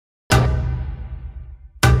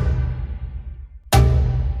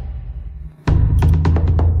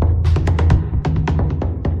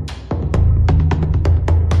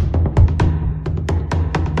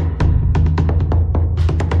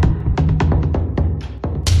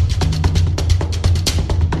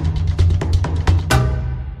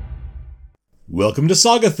Welcome to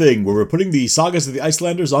Saga Thing, where we're putting the sagas of the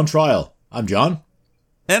Icelanders on trial. I'm John.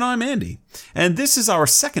 And I'm Andy. And this is our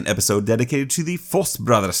second episode dedicated to the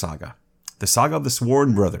Fosbrother saga, the saga of the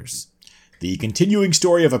Sworn Brothers. The continuing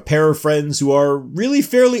story of a pair of friends who are really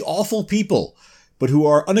fairly awful people, but who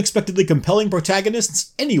are unexpectedly compelling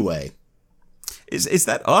protagonists anyway. Is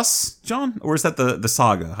that us, John? Or is that the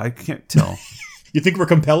saga? I can't tell. You think we're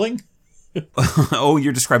compelling? Oh,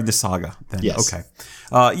 you're describing the saga then. Yes. Okay.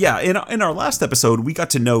 In our last episode, we got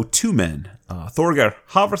to know two men, Thorgeir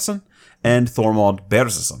Hafrsson and Thormod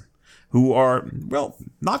Berzason, who are, well,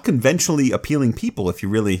 not conventionally appealing people if you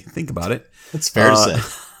really think about it. That's fair to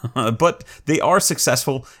say. But they are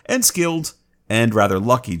successful and skilled and rather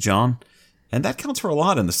lucky, John. And that counts for a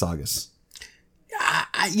lot in the sagas.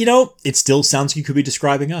 It still sounds like you could be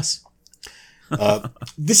describing us.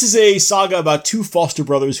 This is a saga about two foster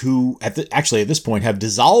brothers who, at this point, have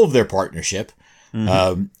dissolved their partnership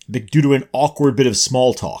due to an awkward bit of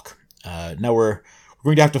small talk. Now we're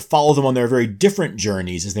going to have to follow them on their very different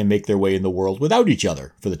journeys as they make their way in the world without each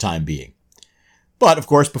other for the time being. But, of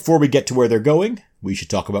course, before we get to where they're going, we should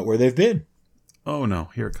talk about where they've been. Oh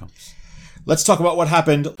no, here it comes. Let's talk about what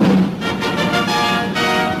happened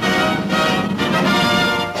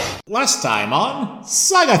last time on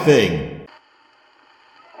Saga Thing.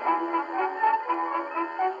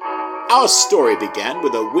 Our story began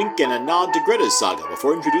with a wink and a nod to Greta's saga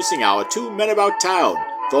before introducing our two men about town,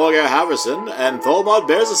 Thorgeir Hafrsson and Thormod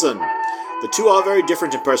Berzason. The two are very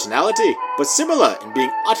different in personality, but similar in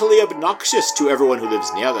being utterly obnoxious to everyone who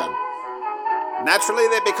lives near them. Naturally,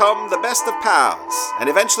 they become the best of pals, and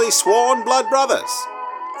eventually sworn blood brothers.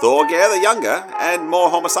 Thorgeir, the younger, and more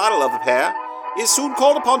homicidal of the pair, is soon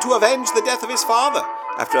called upon to avenge the death of his father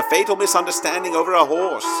after a fatal misunderstanding over a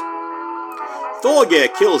horse.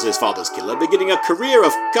 Thorgeir kills his father's killer, beginning a career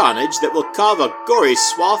of carnage that will carve a gory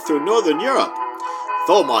swath through northern Europe.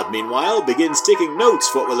 Thormod, meanwhile, begins taking notes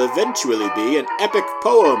for what will eventually be an epic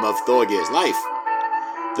poem of Thorgeir's life.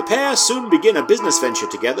 The pair soon begin a business venture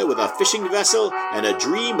together with a fishing vessel and a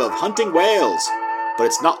dream of hunting whales. But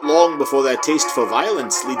it's not long before their taste for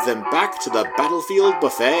violence leads them back to the battlefield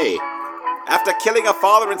buffet. After killing a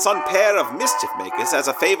father and son pair of mischief makers as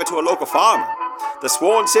a favor to a local farmer, the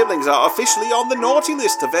sworn siblings are officially on the naughty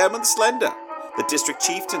list of Vermund the Slender, the district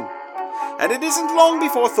chieftain. And it isn't long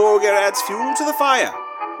before Thorgeir adds fuel to the fire,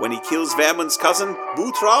 when he kills Vermund's cousin,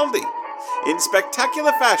 Butraldi, in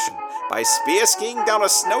spectacular fashion by spear skiing down a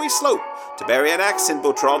snowy slope to bury an axe in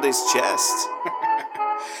Butraldi's chest.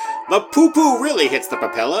 The poo-poo really hits the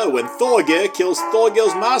propeller when Thorgeir kills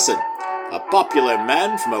Thorgils Marson, a popular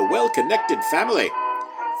man from a well-connected family.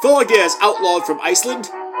 Thorgeir is outlawed from Iceland,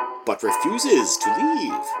 but refuses to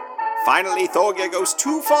leave. Finally, Thorgeir goes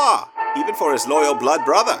too far, even for his loyal blood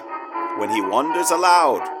brother, when he wonders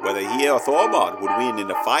aloud whether he or Thormod would win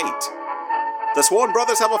in a fight. The sworn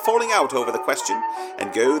brothers have a falling out over the question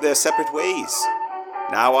and go their separate ways.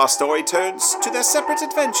 Now our story turns to their separate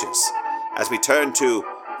adventures, as we turn to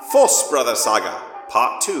Fosbrother Saga,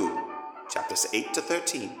 Part 2, Chapters 8 to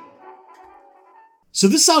 13. So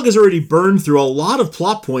this saga's already burned through a lot of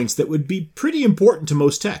plot points that would be pretty important to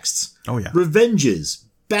most texts. Oh yeah. Revenges,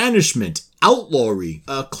 banishment, outlawry,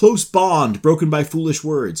 a close bond broken by foolish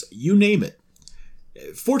words, you name it.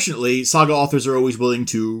 Fortunately, saga authors are always willing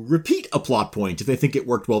to repeat a plot point if they think it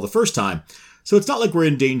worked well the first time, so it's not like we're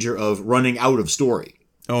in danger of running out of story.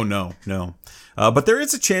 Oh no. But there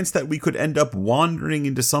is a chance that we could end up wandering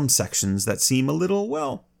into some sections that seem a little,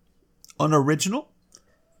 well, unoriginal.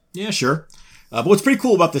 Yeah, sure. But what's pretty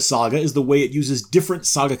cool about this saga is the way it uses different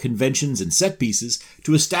saga conventions and set pieces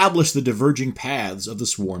to establish the diverging paths of the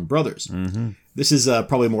Sworn Brothers. Mm-hmm. This is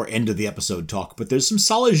probably more end of the episode talk, but there's some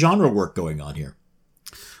solid genre work going on here.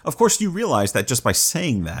 Of course, you realize that just by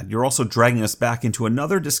saying that, you're also dragging us back into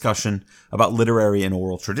another discussion about literary and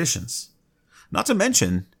oral traditions. Not to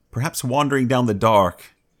mention, perhaps wandering down the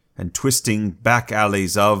dark and twisting back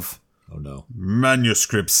alleys of... oh no.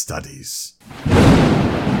 Manuscript studies.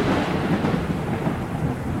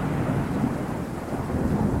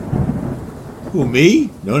 Who, me?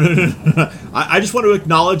 No. I just want to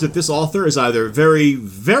acknowledge that this author is either very,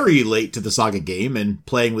 very late to the saga game and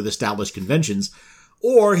playing with established conventions,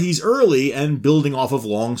 or he's early and building off of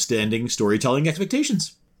long-standing storytelling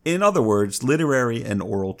expectations. In other words, literary and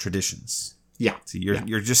oral traditions. Yeah. So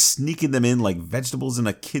you're just sneaking them in like vegetables in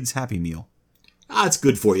a kid's Happy Meal. It's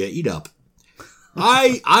good for you. Eat up.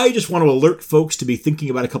 I just want to alert folks to be thinking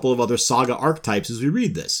about a couple of other saga archetypes as we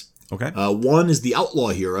read this. Okay. One is the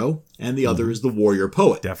outlaw hero, and the other is the warrior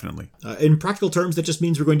poet. Definitely. In practical terms, that just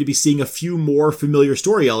means we're going to be seeing a few more familiar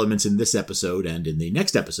story elements in this episode and in the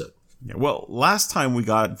next episode. Yeah, well, last time we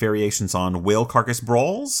got variations on whale carcass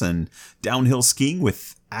brawls and downhill skiing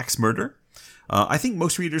with axe murder. I think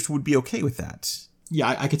most readers would be okay with that.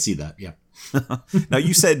 Yeah, I could see that, yeah. Now,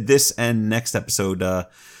 you said this and next episode,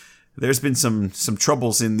 there's been some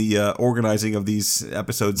troubles in the organizing of these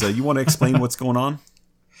episodes. You want to explain what's going on?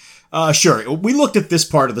 Sure. We looked at this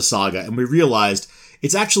part of the saga and we realized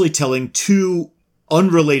it's actually telling two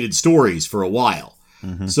unrelated stories for a while.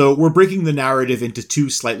 Mm-hmm. So we're breaking the narrative into two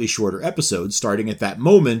slightly shorter episodes, starting at that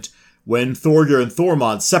moment when Thorgir and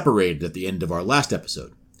Thormod separated at the end of our last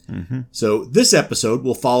episode. Mm-hmm. So this episode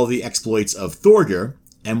will follow the exploits of Thorgir,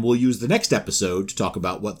 and we'll use the next episode to talk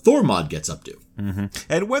about what Thormod gets up to. Mm-hmm.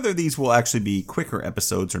 And whether these will actually be quicker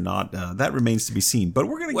episodes or not, that remains to be seen. But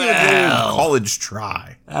we're going to give it a college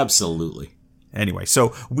try. Absolutely. Anyway,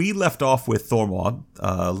 so we left off with Thormod.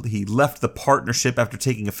 He left the partnership after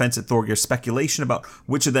taking offense at Thorgir's speculation about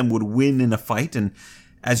which of them would win in a fight. And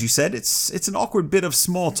as you said, it's an awkward bit of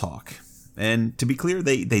small talk. And to be clear,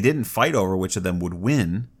 they didn't fight over which of them would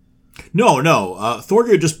win. No.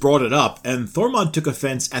 Thorgir just brought it up, and Thormod took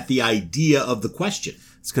offense at the idea of the question.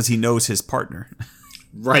 It's because he knows his partner.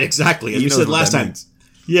 Right, exactly. As we said last time. Means.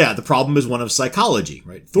 Yeah, the problem is one of psychology,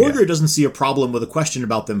 right? Thorgir doesn't see a problem with a question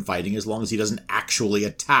about them fighting as long as he doesn't actually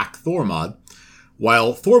attack Thormod,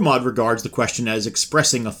 while Thormod regards the question as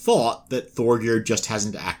expressing a thought that Thorgir just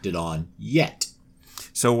hasn't acted on yet.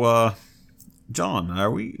 So, John,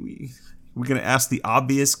 are we going to ask the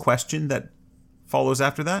obvious question that follows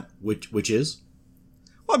after that? Which is?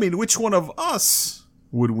 Well, I mean, which one of us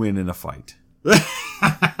would win in a fight?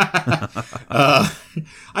 I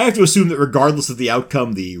have to assume that regardless of the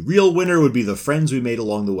outcome, the real winner would be the friends we made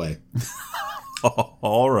along the way. Oh,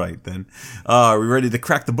 all right, then. Are we ready to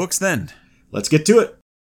crack the books, then? Let's get to it.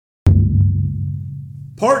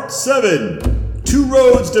 Part 7. Two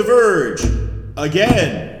roads diverge.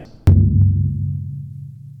 Again.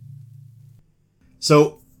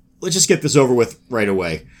 So, let's just get this over with right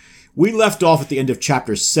away. We left off at the end of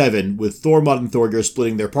Chapter 7 with Thormod and Thorgir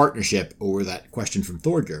splitting their partnership over that question from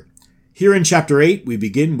Thorgir. Here in Chapter 8, we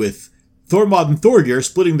begin with Thormod and Thorgir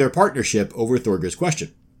splitting their partnership over Thorgir's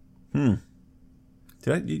question. Did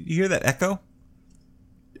you hear that echo?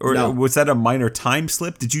 Or no. Was that a minor time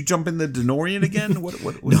slip? Did you jump in the DeLorean again? What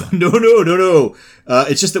was that? No.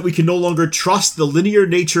 It's just that we can no longer trust the linear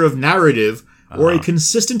nature of narrative or a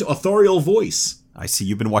consistent authorial voice. I see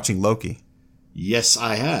you've been watching Loki. Yes,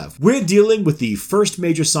 I have. We're dealing with the first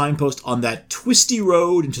major signpost on that twisty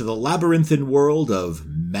road into the labyrinthine world of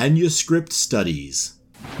manuscript studies.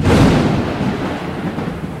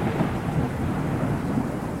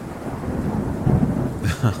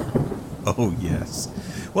 Oh, yes.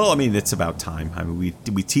 Well, I mean, it's about time. I mean,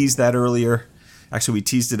 we teased that earlier. Actually, we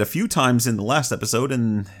teased it a few times in the last episode,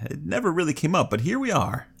 and it never really came up, but here we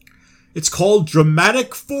are. It's called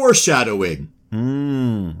dramatic foreshadowing.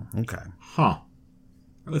 Okay. Huh.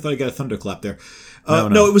 I really thought I got a thunderclap there.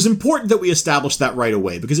 No, it was important that we established that right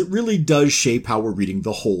away, because it really does shape how we're reading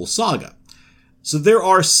the whole saga. So there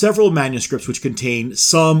are several manuscripts which contain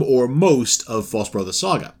some or most of Fosbrothers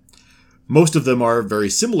Saga. Most of them are very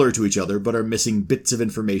similar to each other, but are missing bits of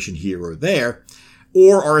information here or there,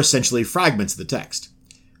 or are essentially fragments of the text.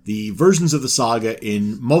 The versions of the saga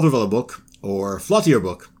in Mothervella book, or Flottier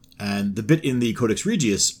book, and the bit in the Codex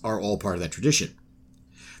Regius are all part of that tradition.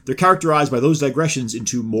 They're characterized by those digressions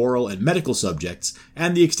into moral and medical subjects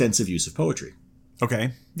and the extensive use of poetry.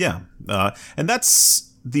 Okay, yeah. And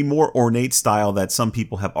that's the more ornate style that some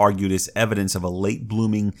people have argued is evidence of a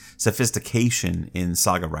late-blooming sophistication in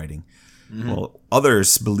saga writing. Mm-hmm. Well,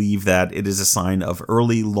 others believe that it is a sign of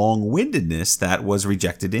early long-windedness that was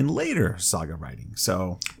rejected in later saga writing.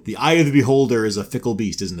 So, the eye of the beholder is a fickle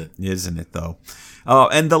beast, isn't it? Isn't it, though?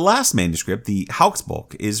 And the last manuscript, the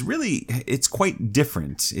Hauksbok, it's quite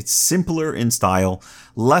different. It's simpler in style,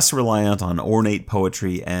 less reliant on ornate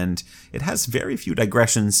poetry, and it has very few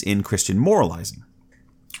digressions in Christian moralizing.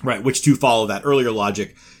 Right, which, to follow that earlier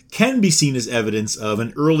logic, can be seen as evidence of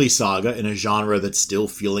an early saga in a genre that's still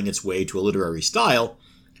feeling its way to a literary style,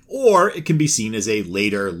 or it can be seen as a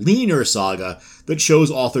later, leaner saga that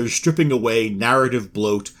shows authors stripping away narrative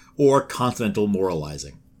bloat or continental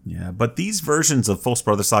moralizing. Yeah, but these versions of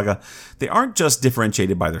Fosbrothers Saga, they aren't just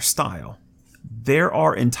differentiated by their style. There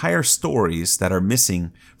are entire stories that are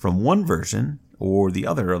missing from one version or the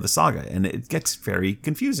other of the saga, and it gets very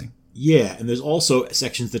confusing. Yeah, and there's also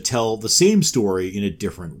sections that tell the same story in a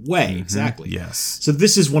different way. Mm-hmm. Exactly. Yes. So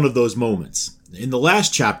this is one of those moments. In the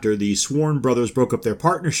last chapter, the sworn brothers broke up their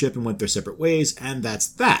partnership and went their separate ways, and that's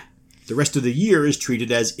that. The rest of the year is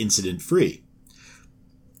treated as incident-free.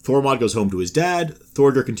 Thormod goes home to his dad.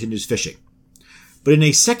 Thorgir continues fishing. But in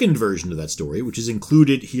a second version of that story, which is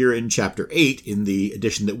included here in Chapter 8 in the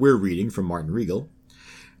edition that we're reading from Martin Riegel,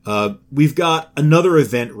 we've got another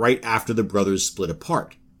event right after the brothers split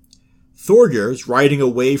apart. Thorgir's riding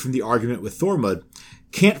away from the argument with Thormod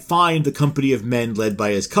can't find the company of men led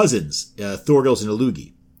by his cousins, Thorgils and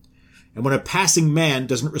Illugi. And when a passing man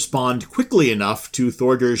doesn't respond quickly enough to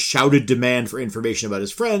Thorgir's shouted demand for information about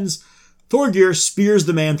his friends, Thorgir spears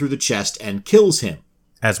the man through the chest and kills him.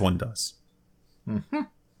 As one does. Mm-hmm.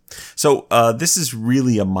 So this is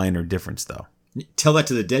really a minor difference, though. Tell that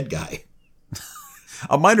to the dead guy.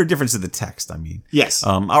 A minor difference in the text, I mean. Yes.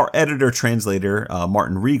 Our editor-translator,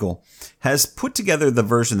 Martin Riegel, has put together the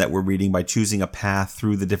version that we're reading by choosing a path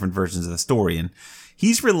through the different versions of the story, and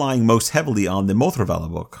he's relying most heavily on the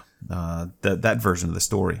Mothravala book, that version of the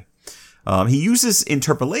story. He uses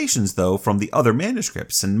interpolations, though, from the other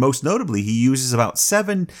manuscripts, and most notably, he uses about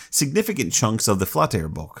 7 significant chunks of the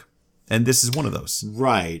Flateyr book. And this is one of those.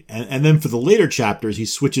 Right. And then for the later chapters, he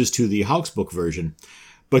switches to the Hauksbok version,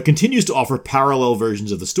 but continues to offer parallel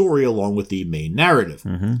versions of the story along with the main narrative.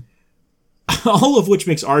 Mm-hmm. All of which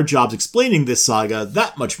makes our jobs explaining this saga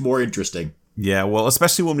that much more interesting. Yeah, well,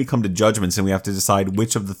 especially when we come to judgments and we have to decide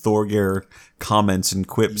which of the Thorgir comments and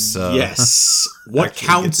quips. Yes. What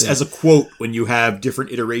counts as a quote when you have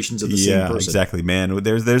different iterations of the same person. Yeah, exactly, man.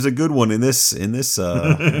 There's a good one in this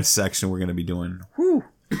section we're going to be doing. Whew.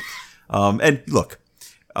 And look,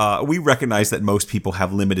 we recognize that most people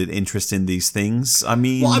have limited interest in these things.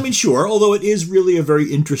 Sure, although it is really a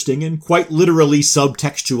very interesting and quite literally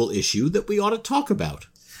subtextual issue that we ought to talk about.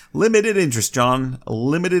 Limited interest, John.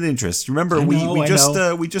 Limited interest. Remember, we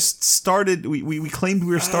just started. We claimed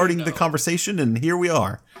we were starting the conversation, and here we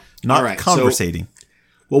are, not conversating.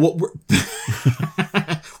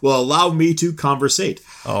 Well, allow me to conversate.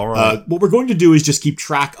 All right. What we're going to do is just keep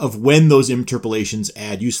track of when those interpolations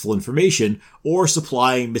add useful information or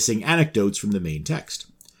supplying missing anecdotes from the main text,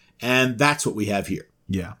 and that's what we have here.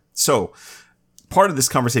 Yeah. So part of this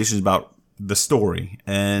conversation is about the story,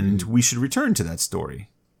 and we should return to that story.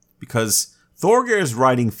 Because Thorgir is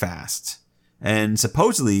riding fast, and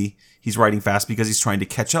supposedly he's riding fast because he's trying to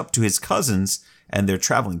catch up to his cousins and their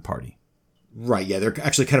traveling party. Right, yeah, they're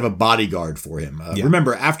actually kind of a bodyguard for him.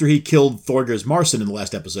 Remember, after he killed Thorgir's Marson in the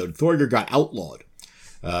last episode, Thorgir got outlawed.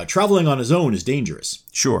 Traveling on his own is dangerous.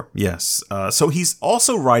 Sure, yes. So he's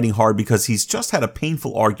also riding hard because he's just had a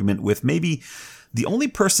painful argument with maybe the only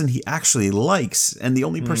person he actually likes and the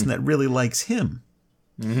only person that really likes him.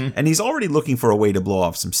 Mm-hmm. And he's already looking for a way to blow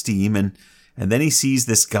off some steam, and then he sees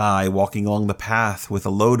this guy walking along the path with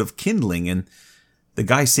a load of kindling, and the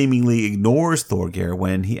guy seemingly ignores Thorgir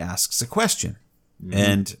when he asks a question. Mm-hmm.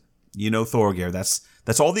 And you know Thorgir,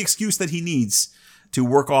 that's all the excuse that he needs to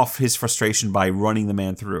work off his frustration by running the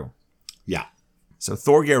man through. Yeah. So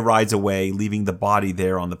Thorgir rides away, leaving the body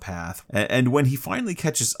there on the path. And when he finally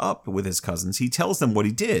catches up with his cousins, he tells them what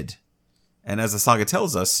he did. And as the saga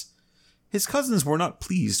tells us, his cousins were not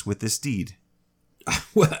pleased with this deed.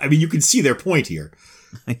 Well, I mean, you can see their point here.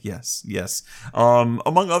 Yes.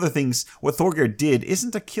 Among other things, what Thorgir did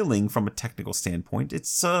isn't a killing from a technical standpoint.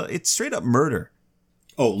 It's straight up murder.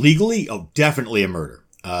 Oh, legally? Oh, definitely a murder.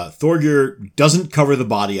 Thorgir doesn't cover the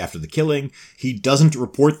body after the killing. He doesn't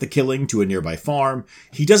report the killing to a nearby farm.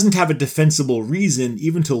 He doesn't have a defensible reason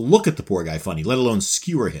even to look at the poor guy funny, let alone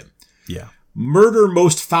skewer him. Yeah. Murder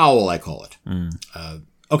most foul, I call it.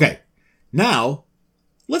 Okay. Now,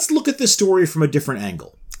 let's look at this story from a different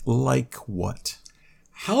angle. Like what?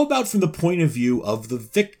 How about from the point of view of the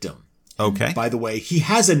victim? Okay. And by the way, he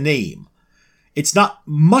has a name. It's not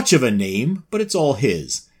much of a name, but it's all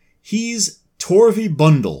his. He's Torvi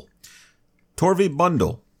Bundle. Torvi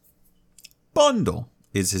Bundle. Bundle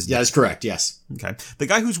is his name. Yeah, that's correct, yes. Okay. The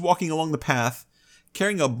guy who's walking along the path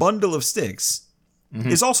carrying a bundle of sticks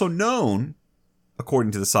is also known,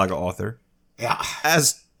 according to the saga author,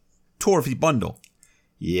 as Torvi Bundle.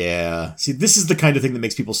 Yeah. See, this is the kind of thing that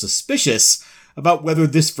makes people suspicious about whether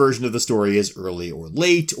this version of the story is early or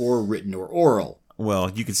late, or written or oral. Well,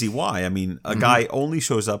 you can see why. I mean, a guy only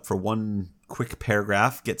shows up for one quick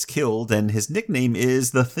paragraph, gets killed, and his nickname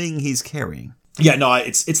is the thing he's carrying. Yeah, no,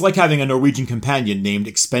 it's like having a Norwegian companion named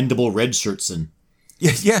Expendable Redshirtson.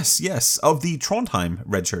 Yes, of the Trondheim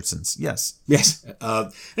Redshirtsons, yes. Yes,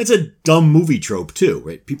 it's a dumb movie trope, too,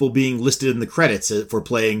 right? People being listed in the credits for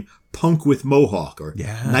playing Punk with Mohawk or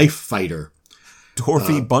Knife Fighter.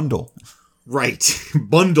 Torvi Bundle. Right,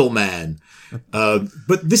 Bundle Man.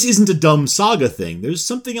 But this isn't a dumb saga thing. There's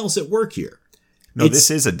something else at work here. No, this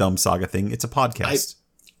is a dumb saga thing. It's a podcast.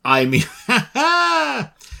 I mean,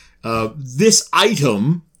 this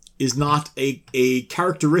item is not a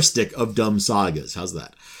characteristic of dumb sagas. How's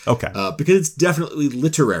that? Okay. Because it's definitely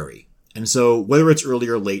literary. And so whether it's early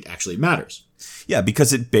or late actually matters. Yeah,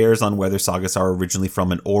 because it bears on whether sagas are originally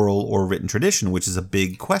from an oral or written tradition, which is a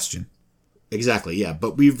big question. Exactly, yeah.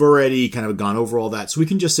 But we've already kind of gone over all that. So we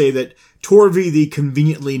can just say that Torvi, the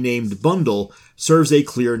conveniently named bundle, serves a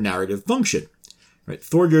clear narrative function. Right?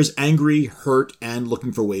 Thorgeir's angry, hurt, and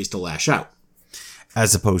looking for ways to lash out.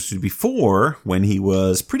 As opposed to before, when he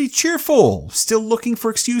was pretty cheerful, still looking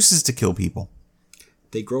for excuses to kill people.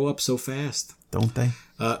 They grow up so fast. Don't they?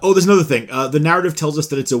 There's another thing. The narrative tells us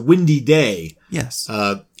that it's a windy day. Yes.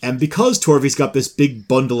 And because Torvi's got this big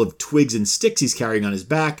bundle of twigs and sticks he's carrying on his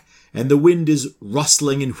back, and the wind is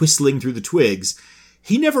rustling and whistling through the twigs,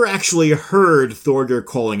 he never actually heard Thorgeir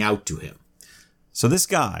calling out to him. So this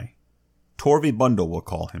guy, Torvi Bundle, we'll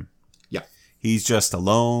call him. Yeah. He's just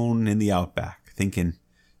alone in the outback, thinking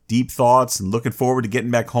deep thoughts and looking forward to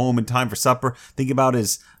getting back home in time for supper, thinking about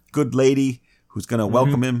his good lady who's going to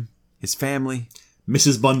welcome him, his family.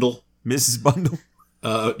 Mrs. Bundle. Mrs. Bundle.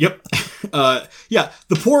 Yep. Yeah,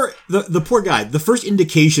 the poor guy. The first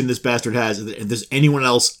indication this bastard has that if there's anyone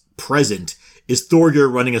else present is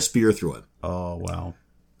Thorgeir running a spear through him. Oh, wow.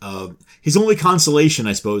 His only consolation,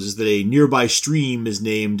 I suppose, is that a nearby stream is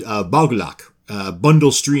named Baglak,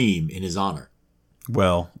 Bundle Stream, in his honor.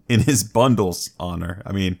 Well, in his bundle's honor.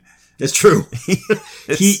 I mean... That's true.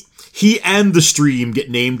 He and the stream get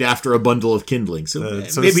named after a bundle of kindling. So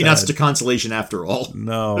maybe sad. not such a consolation after all.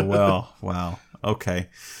 No, well, wow. Okay.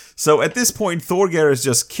 So at this point, Thorgeir is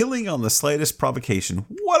just killing on the slightest provocation.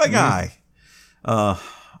 What a guy.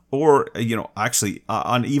 Or, actually,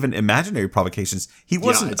 on even imaginary provocations, he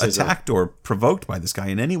wasn't attacked or provoked by this guy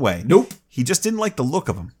in any way. Nope. He just didn't like the look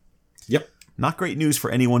of him. Yep. Not great news for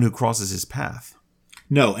anyone who crosses his path.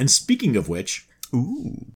 No, and speaking of which...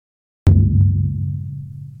 Ooh.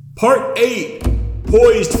 Part 8.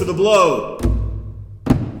 Poised for the blow.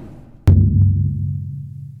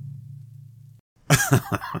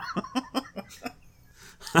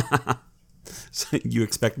 So you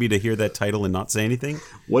expect me to hear that title and not say anything?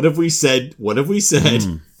 What have we said? What have we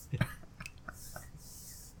said?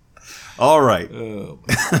 All right. Oh.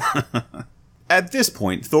 At this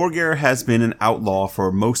point, Thorgeir has been an outlaw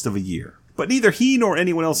for most of a year. But neither he nor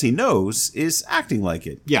anyone else he knows is acting like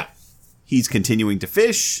it. Yeah. He's continuing to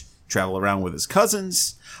fish, travel around with his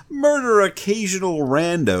cousins, murder occasional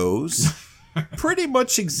randos. Pretty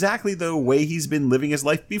much exactly the way he's been living his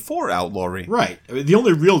life before outlawry. Right. I mean, the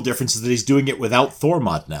only real difference is that he's doing it without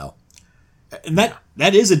Thormod now. And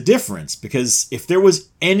that is a difference, because if there was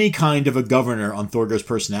any kind of a governor on Thorgeir's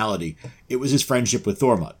personality, it was his friendship with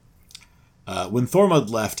Thormod. When Thormod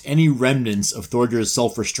left, any remnants of Thorgeir's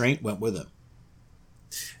self-restraint went with him.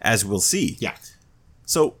 As we'll see. Yeah.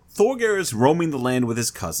 So, Thorgeir is roaming the land with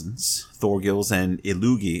his cousins, Thorgils and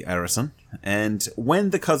Illugi Arason, and when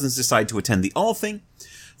the cousins decide to attend the Althing,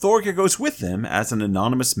 Thorgeir goes with them as an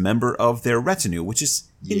anonymous member of their retinue, which is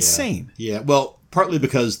insane. Yeah, well, partly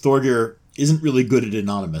because Thorgeir isn't really good at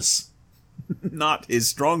anonymous. Not his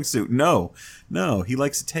strong suit, no, he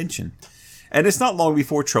likes attention. And it's not long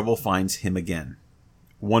before trouble finds him again.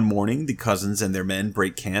 One morning, the cousins and their men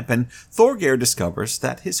break camp, and Thorgeir discovers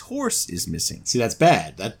that his horse is missing. See, that's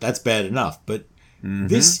bad. That's bad enough, but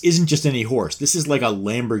this isn't just any horse. This is like a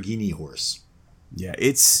Lamborghini horse. Yeah,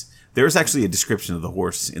 there's actually a description of the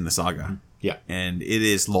horse in the saga. Yeah. And it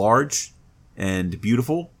is large and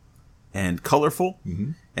beautiful and colorful,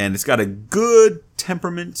 and it's got a good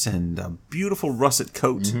temperament and a beautiful russet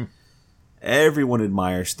coat. Everyone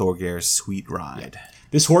admires Thorgeir's sweet ride. Yeah.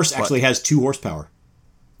 This horse actually has 2 horsepower.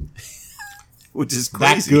 Which is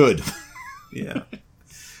crazy. That good. Yeah.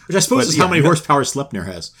 Which I suppose is how many horsepower Sleipnir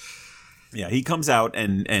has. Yeah, he comes out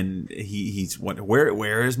and he's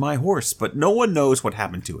where is my horse? But no one knows what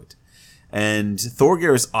happened to it. And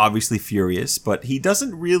Thorgeir is obviously furious, but he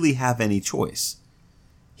doesn't really have any choice.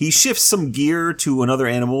 He shifts some gear to another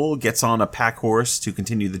animal, gets on a pack horse to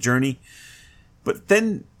continue the journey. But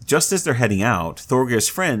then, just as they're heading out, Thorgeir's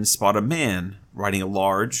friends spot a man riding a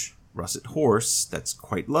large, russet horse that's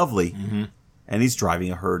quite lovely, and he's driving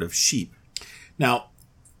a herd of sheep. Now,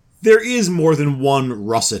 there is more than one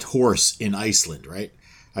russet horse in Iceland, right?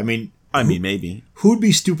 I mean, maybe. Who'd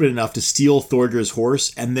be stupid enough to steal Thorgeir's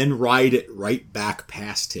horse and then ride it right back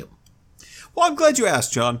past him? Well, I'm glad you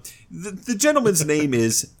asked, John. The gentleman's name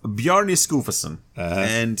is Bjarni Skúfason,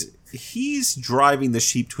 and he's driving the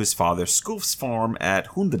sheep to his father Skúf's farm at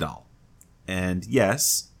Hundadal. And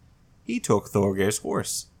yes, he took Thorgeir's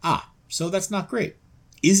horse. Ah, so that's not great.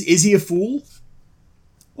 Is he a fool?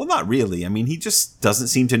 Well, not really. I mean, he just doesn't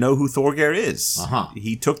seem to know who Thorgeir is.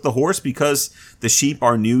 He took the horse because the sheep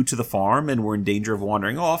are new to the farm and were in danger of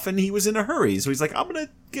wandering off, and he was in a hurry. So he's like, I'm going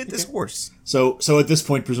to get this horse. So at this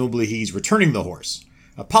point, presumably, he's returning the horse.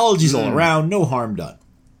 Apologies all around, no harm done.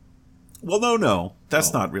 Well, no.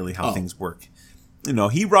 That's not really how things work.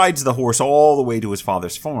 He rides the horse all the way to his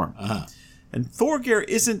father's farm. And Thorgeir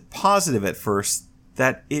isn't positive at first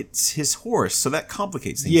that it's his horse, so that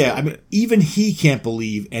complicates things. Yeah, I mean, even he can't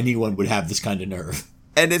believe anyone would have this kind of nerve.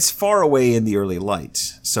 And it's far away in the early light,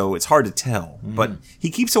 so it's hard to tell. But he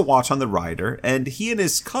keeps a watch on the rider, and he and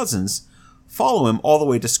his cousins follow him all the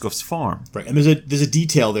way to Scuff's farm. Right, and there's a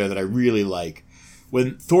detail there that I really like.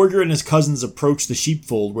 When Thorgeir and his cousins approach the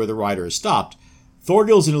sheepfold where the rider is stopped,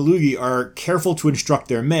 Thorgils and Illugi are careful to instruct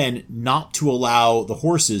their men not to allow the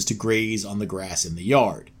horses to graze on the grass in the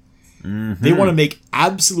yard. They want to make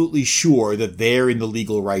absolutely sure that they're in the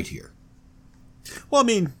legal right here. Well, I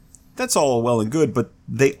mean, that's all well and good, but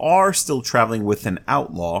they are still traveling with an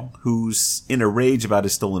outlaw who's in a rage about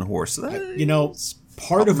his stolen horse. So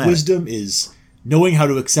part of wisdom is knowing how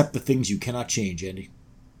to accept the things you cannot change, Andy.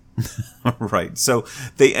 Right. So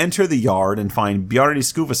they enter the yard and find Bjarni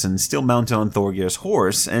Skúfason still mounted on Thorgeir's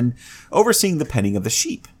horse and overseeing the penning of the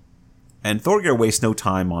sheep. And Thorgeir wastes no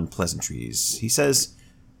time on pleasantries. He says,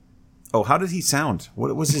 "Oh, how did he sound?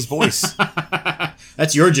 What was his voice?"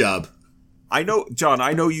 That's your job. I know, John,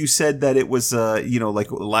 I know you said that it was,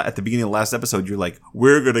 like at the beginning of the last episode, you're like,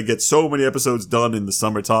 we're going to get so many episodes done in the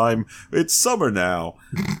summertime. It's summer now.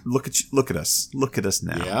 Look at us. Look at us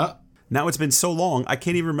now. Yeah. Now it's been so long, I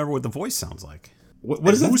can't even remember what the voice sounds like. What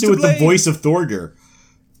does that have to do with the voice of Thorgeir?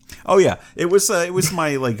 Oh yeah, it was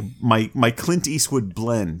my Clint Eastwood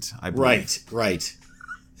blend. I believe. Right.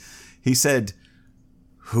 He said,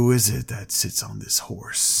 "Who is it that sits on this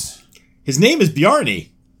horse?" His name is Bjarni,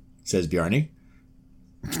 says Bjarni.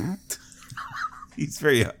 He's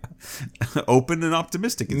very open and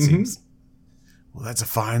optimistic, it seems. Well, that's a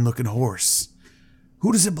fine-looking horse.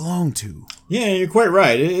 Who does it belong to? Yeah, you're quite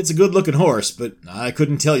right. It's a good-looking horse, but I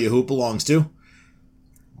couldn't tell you who it belongs to.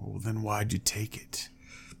 Well, then why'd you take it?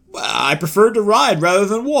 Well, I preferred to ride rather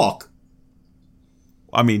than walk.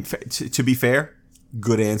 I mean, to be fair,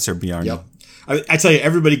 good answer, Bjarni. Yep. I tell you,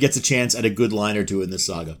 everybody gets a chance at a good line or two in this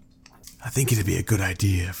saga. I think it'd be a good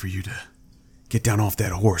idea for you to get down off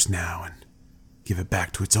that horse now and give it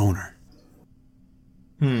back to its owner.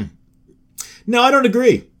 No, I don't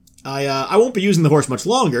agree. I won't be using the horse much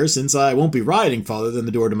longer, since I won't be riding farther than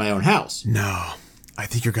the door to my own house. No, I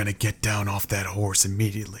think you're gonna get down off that horse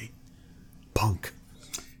immediately. Punk.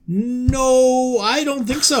 No, I don't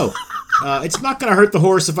think so. It's not going to hurt the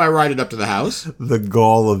horse if I ride it up to the house. The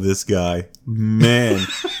gall of this guy. Man,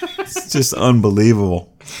 it's just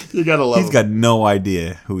unbelievable. You gotta love him. He's got no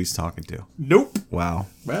idea who he's talking to. Nope. Wow.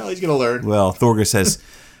 Well, he's going to learn. Well, Thorgeir says,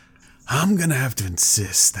 I'm gonna have to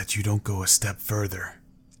insist that you don't go a step further.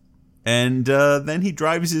 and then he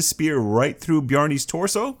drives his spear right through Bjarni's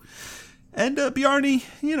torso. And Bjarni,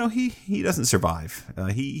 he doesn't survive.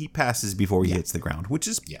 He passes before he hits the ground, which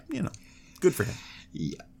is, good for him.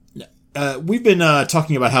 Yeah. We've been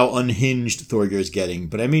talking about how unhinged Thorgeir is getting,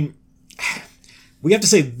 but I mean, we have to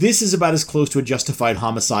say this is about as close to a justified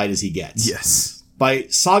homicide as he gets. Yes. By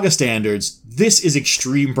saga standards, this is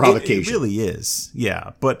extreme provocation. It really is,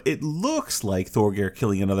 yeah. But it looks like Thorgeir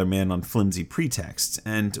killing another man on flimsy pretexts.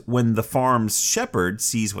 And when the farm's shepherd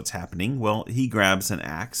sees what's happening, well, he grabs an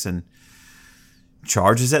axe and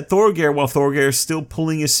charges at Thorgeir while Thorgeir is still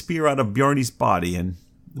pulling his spear out of Bjarni's body. And,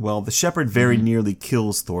 well, the shepherd very nearly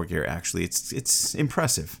kills Thorgeir, actually. It's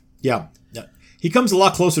impressive. Yeah. He comes a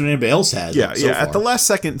lot closer than anybody else has. Yeah, so far. At the last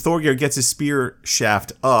second, Thorgeir gets his spear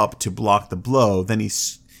shaft up to block the blow. Then he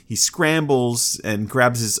scrambles and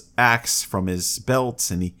grabs his axe from his belt,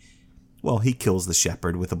 and he kills the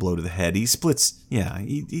shepherd with a blow to the head. He splits. Yeah,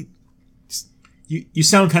 You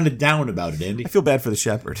sound kind of down about it, Andy. I feel bad for the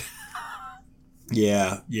shepherd.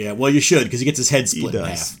 Yeah. Well, you should, because he gets his head split in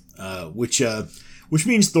half, which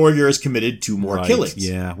means Thorgeir is committed to more killings.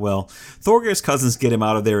 Yeah, well, Thorgeir's cousins get him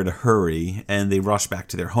out of there in a hurry, and they rush back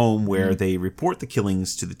to their home where they report the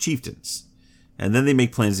killings to the chieftains. And then they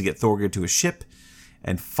make plans to get Thorgeir to a ship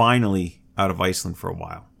and finally out of Iceland for a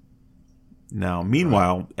while. Now,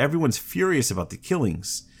 meanwhile, everyone's furious about the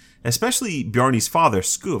killings, especially Bjarni's father,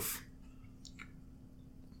 Scuff.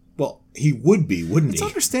 Well, he would be, wouldn't It's he?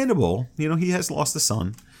 understandable. He has lost a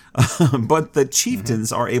son. But the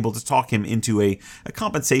chieftains are able to talk him into a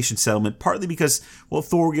compensation settlement, partly because, well,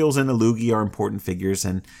 Thorgils and Illugi are important figures,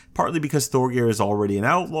 and partly because Thorgeir is already an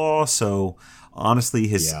outlaw, so honestly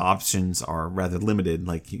his options are rather limited.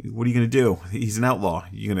 Like, what are you going to do? He's an outlaw.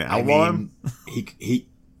 You going to outlaw him?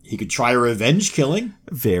 He could try a revenge killing.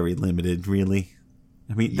 Very limited, really.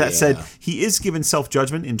 I mean, that said, he is given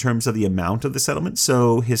self-judgment in terms of the amount of the settlement,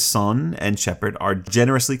 so his son and Shepard are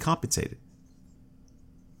generously compensated.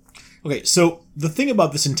 Okay, so the thing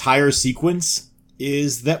about this entire sequence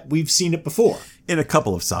is that we've seen it before. In a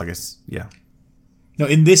couple of sagas, yeah. No,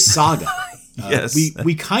 in this saga. Yes.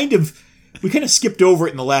 We kind of skipped over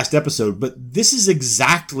it in the last episode, but this is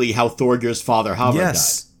exactly how Thorgeir's father Havard died.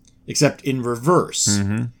 Except in reverse.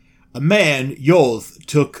 Mm-hmm. A man, Yoth,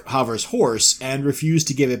 took Havar's horse and refused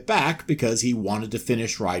to give it back because he wanted to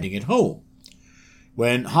finish riding it home.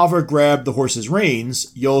 When Havar grabbed the horse's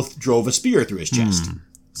reins, Yoth drove a spear through his chest.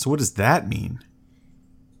 So what does that mean?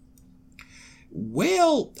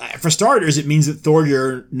 Well, for starters, it means that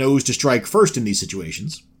Thorgeir knows to strike first in these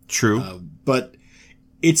situations. True. But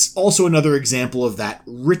it's also another example of that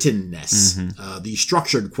writtenness, the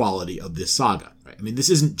structured quality of this saga. Right? I mean, this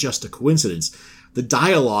isn't just a coincidence. The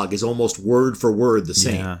dialogue is almost word for word the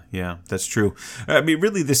same. Yeah, that's true. I mean,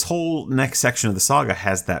 really, this whole next section of the saga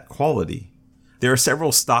has that quality. There are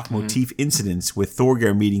several stock motif incidents with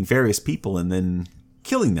Thorgeir meeting various people and then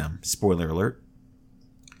killing them. Spoiler alert.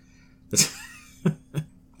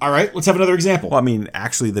 All right, let's have another example. Well, I mean,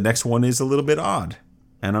 actually, the next one is a little bit odd.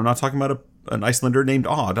 And I'm not talking about an Icelander named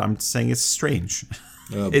Odd. I'm saying it's strange.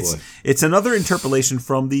 Oh, boy. It's another interpolation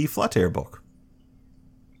from the Flatair book.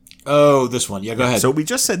 Oh, this one. Yeah, go ahead. So we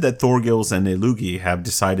just said that Thorgils and Illugi have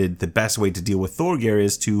decided the best way to deal with Thorgeir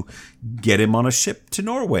is to get him on a ship to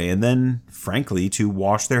Norway and then, frankly, to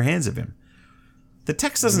wash their hands of him. The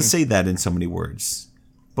text doesn't say that in so many words,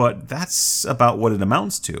 but that's about what it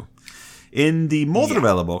amounts to. In the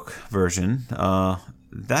Moldrabella book version,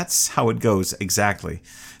 that's how it goes exactly.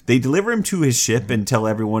 They deliver him to his ship and tell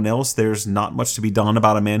everyone else there's not much to be done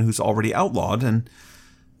about a man who's already outlawed, and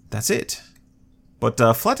that's it. But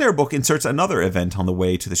Flatair book inserts another event on the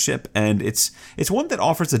way to the ship, and it's one that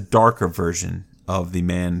offers a darker version of the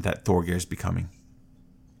man that Thorgeir's becoming.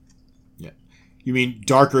 Yeah. You mean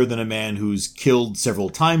darker than a man who's killed several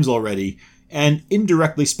times already and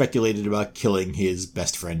indirectly speculated about killing his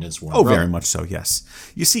best friend and sworn brother. Very much so, yes.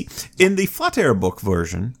 You see, in the Flatair book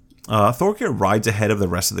version, Thorgeir rides ahead of the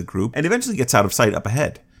rest of the group and eventually gets out of sight up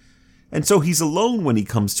ahead. And so he's alone when he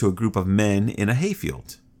comes to a group of men in a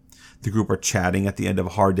hayfield. The group are chatting at the end of a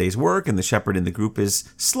hard day's work, and the shepherd in the group is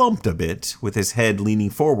slumped a bit, with his head leaning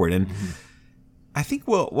forward. And I think,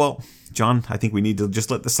 well, John, I think we need to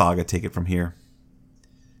just let the saga take it from here.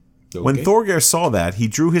 Okay. When Thorgeir saw that, he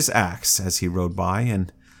drew his axe as he rode by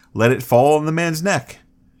and let it fall on the man's neck.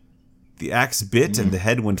 The axe bit, and the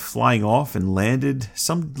head went flying off and landed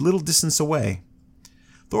some little distance away.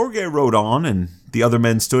 Thorgeir rode on, and the other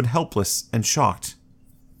men stood helpless and shocked,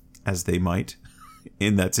 as they might.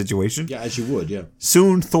 In that situation. Yeah, as you would, yeah.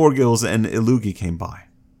 Soon Thorgils and Illugi came by.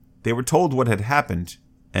 They were told what had happened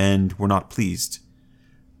and were not pleased.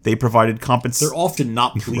 They provided compensation. They're often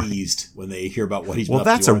not pleased when they hear about what he's been up to.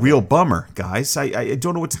 Well, that's a real bummer, guys. I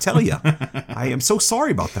don't know what to tell you. I am so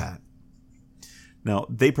sorry about that. Now,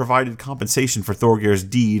 they provided compensation for Thorgeir's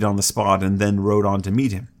deed on the spot and then rode on to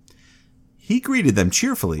meet him. He greeted them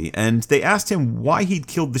cheerfully, and they asked him why he'd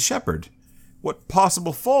killed the shepherd, what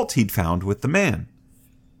possible fault he'd found with the man.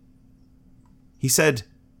 He said,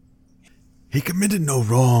 "He committed no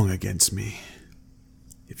wrong against me.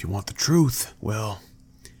 If you want the truth, well,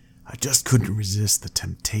 I just couldn't resist the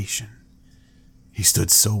temptation. He stood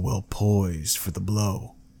so well poised for the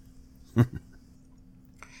blow."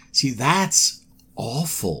 See, that's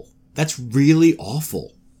awful. That's really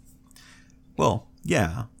awful. Well,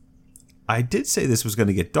 yeah. I did say this was going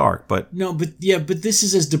to get dark, but... No, but this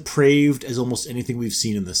is as depraved as almost anything we've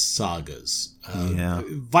seen in the sagas.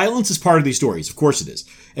 Violence is part of these stories, of course it is.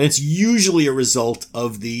 And it's usually a result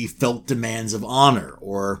of the felt demands of honor,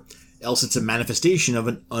 or else it's a manifestation of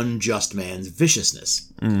an unjust man's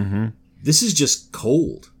viciousness. Mm-hmm. This is just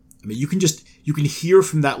cold. I mean, you can hear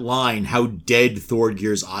from that line how dead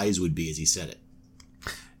Thorgeir's eyes would be as he said it.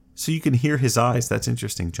 So you can hear his eyes. That's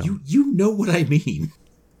interesting, John. You know what I mean.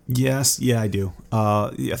 Yes, I do.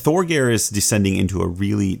 Thorgeir is descending into a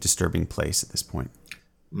really disturbing place at this point.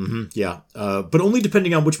 Mm-hmm, yeah, but only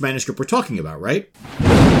depending on which manuscript we're talking about, right?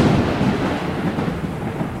 I'm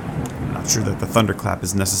not sure that the thunderclap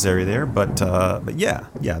is necessary there, but yeah,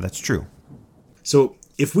 that's true. So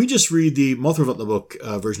if we just read the Moldrabella book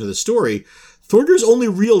version of the story, Thorgeir's only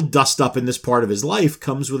real dust-up in this part of his life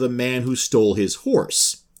comes with a man who stole his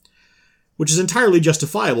horse, which is entirely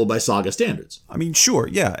justifiable by saga standards. I mean, sure,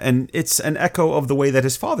 yeah, and it's an echo of the way that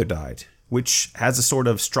his father died, which has a sort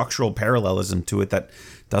of structural parallelism to it that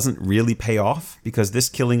doesn't really pay off, because this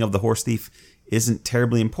killing of the horse thief isn't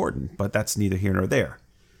terribly important, but that's neither here nor there.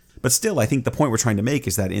 But still, I think the point we're trying to make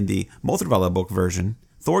is that in the Mothravalla book version,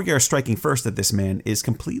 Thorgeir striking first at this man is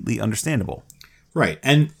completely understandable. Right,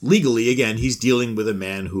 and legally, again, he's dealing with a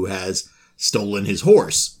man who has stolen his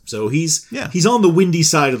horse. So he's on the windy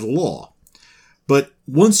side of the law. But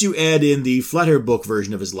once you add in the Flatter book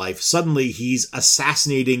version of his life, suddenly he's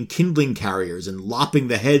assassinating kindling carriers and lopping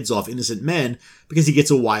the heads off innocent men because he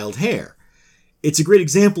gets a wild hair. It's a great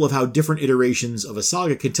example of how different iterations of a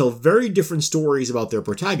saga can tell very different stories about their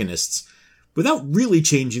protagonists without really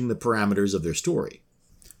changing the parameters of their story.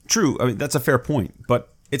 True, I mean, that's a fair point, but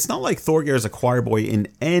it's not like Thorgeir is a choir boy in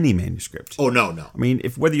any manuscript. Oh, no. I mean,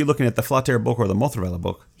 whether you're looking at the Flatter book or the Mothravalla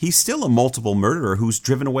book, he's still a multiple murderer who's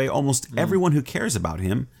driven away almost everyone who cares about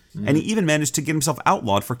him, and he even managed to get himself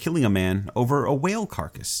outlawed for killing a man over a whale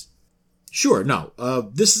carcass. Sure, no.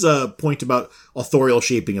 This is a point about authorial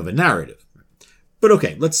shaping of a narrative. But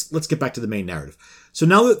okay, let's get back to the main narrative. So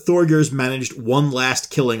now that Thorgeir's managed one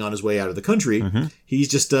last killing on his way out of the country, he's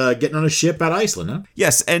just getting on a ship at Iceland, huh?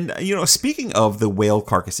 Yes, and, speaking of the whale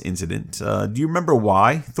carcass incident, do you remember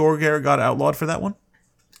why Thorgeir got outlawed for that one?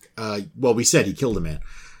 Well, we said he killed a man.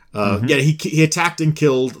 Yeah, he attacked and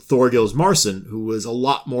killed Thorgils Marson, who was a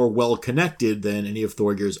lot more well-connected than any of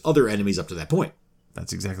Thorgeir's other enemies up to that point.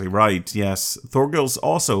 That's exactly right, yes. Thorgils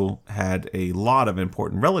also had a lot of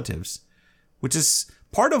important relatives, which is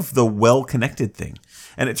part of the well-connected thing.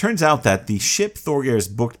 And it turns out that the ship Thorgeir's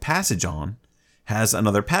booked passage on has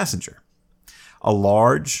another passenger, a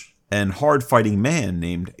large and hard-fighting man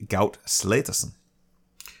named Gaut Sleitason.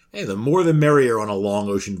 Hey, the more the merrier on a long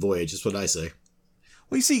ocean voyage, is what I say.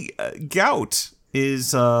 Well, you see, Gaut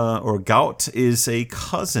is a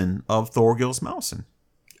cousin of Thorgils Mauson.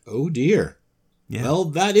 Oh, dear. Yeah. Well,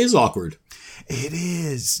 that is awkward. It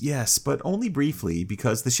is, yes, but only briefly,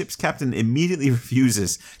 because the ship's captain immediately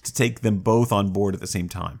refuses to take them both on board at the same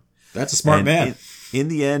time. That's a smart man. In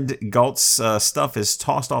the end, Gaut's stuff is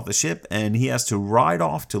tossed off the ship, and he has to ride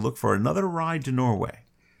off to look for another ride to Norway.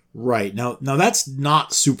 Right. Now that's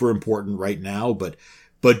not super important right now, but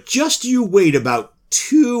just you wait about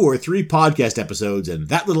 2 or 3 podcast episodes, and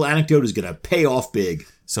that little anecdote is going to pay off big.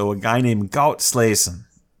 So a guy named Gaut Sleitason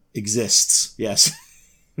exists, yes.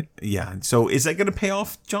 Yeah, so is that going to pay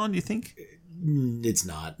off, John, do you think? It's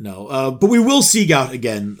not, no. But we will see Gaut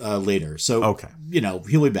again later, so, okay. He'll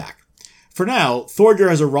be back. For now, Thorgeir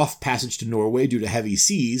has a rough passage to Norway due to heavy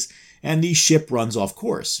seas, and the ship runs off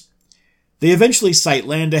course. They eventually sight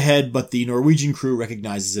land ahead, but the Norwegian crew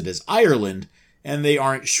recognizes it as Ireland, and they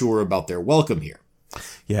aren't sure about their welcome here.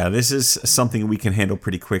 Yeah, this is something we can handle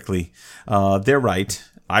pretty quickly. They're right.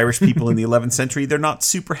 Irish people in the 11th century, they're not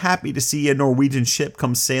super happy to see a Norwegian ship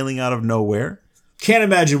come sailing out of nowhere. Can't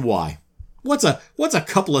imagine why. What's a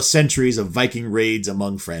couple of centuries of Viking raids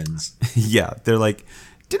among friends? Yeah, they're like,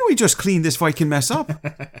 didn't we just clean this Viking mess up?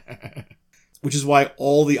 Which is why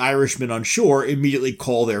all the Irishmen on shore immediately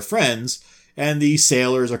call their friends, and the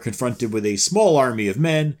sailors are confronted with a small army of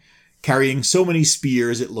men carrying so many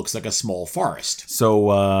spears it looks like a small forest.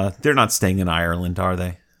 So they're not staying in Ireland, are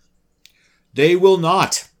they? They will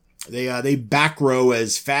not. They back row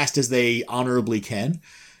as fast as they honorably can,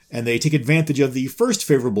 and they take advantage of the first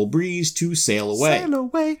favorable breeze to sail away. Sail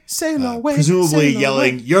away, sail away. Presumably sail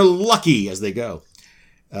yelling, away. "You're lucky!" as they go.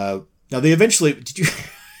 Now they eventually did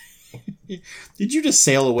you just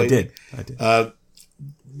sail away? I did.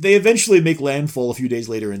 They eventually make landfall a few days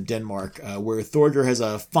later in Denmark, where Thorgeir has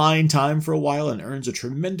a fine time for a while and earns a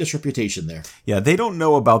tremendous reputation there. Yeah, they don't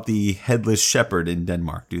know about the headless shepherd in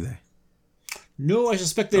Denmark, do they? No, I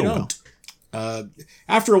suspect they don't. Well.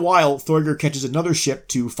 After a while, Thorgeir catches another ship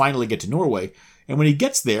to finally get to Norway, and when he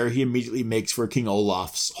gets there, he immediately makes for King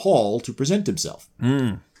Olaf's hall to present himself.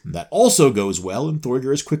 That also goes well, and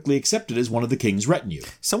Thorgeir is quickly accepted as one of the king's retinue.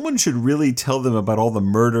 Someone should really tell them about all the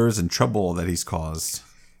murders and trouble that he's caused.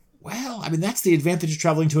 Well, I mean, that's the advantage of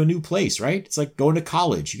traveling to a new place, right? It's like going to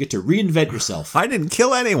college. You get to reinvent yourself. I didn't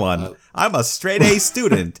kill anyone. I'm a straight-A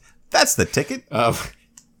student. That's the ticket.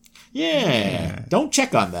 Yeah, don't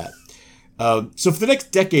check on that. So for the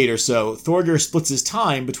next decade or so, Thorgeir splits his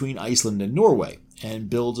time between Iceland and Norway and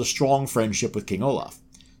builds a strong friendship with King Olaf.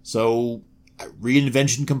 So,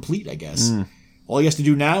 reinvention complete, I guess. All he has to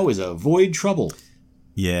do now is avoid trouble.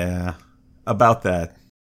 Yeah, about that.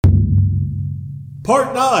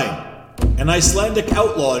 Part 9. An Icelandic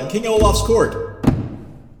outlaw in King Olaf's court.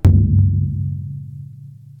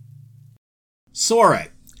 So,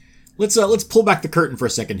 alright. Let's pull back the curtain for a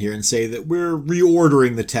second here and say that we're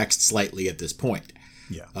reordering the text slightly at this point.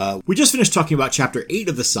 Yeah. We just finished talking about Chapter 8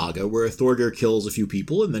 of the saga, where Thorgeir kills a few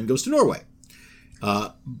people and then goes to Norway.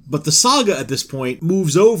 But the saga at this point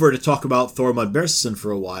moves over to talk about Thormod Bersason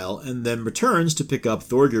for a while, and then returns to pick up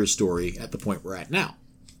Thorgir's story at the point we're at now.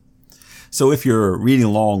 So if you're reading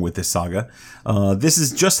along with this saga, this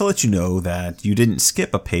is just to let you know that you didn't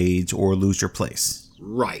skip a page or lose your place.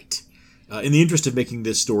 Right. In the interest of making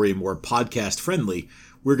this story more podcast-friendly,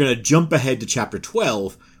 we're going to jump ahead to Chapter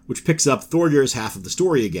 12, which picks up Thorgir's half of the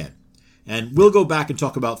story again. And we'll go back and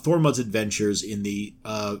talk about Thormod's adventures in the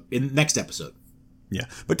next episode. Yeah,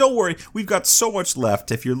 but don't worry, we've got so much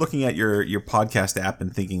left. If you're looking at your podcast app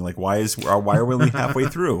and thinking, like, why are we only halfway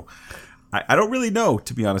through? I don't really know,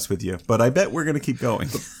 to be honest with you, but I bet we're going to keep going.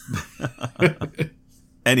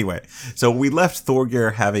 Anyway, so we left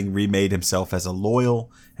Thorgir having remade himself as a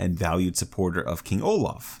loyal and valued supporter of King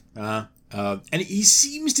Olaf. And he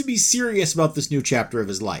seems to be serious about this new chapter of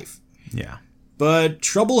his life. Yeah. But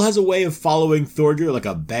trouble has a way of following Thorgir like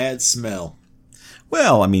a bad smell.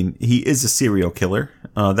 Well, I mean, he is a serial killer.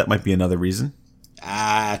 That might be another reason.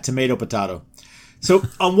 Tomato, potato. So,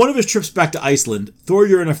 on one of his trips back to Iceland,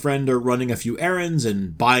 Thorgir and a friend are running a few errands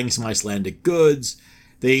and buying some Icelandic goods.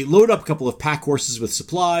 They load up a couple of pack horses with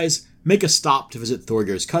supplies, make a stop to visit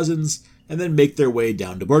Thorgir's cousins, and then make their way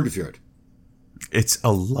down to Borgarfjord. It's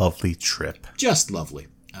a lovely trip. Just lovely.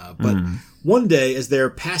 But one day, as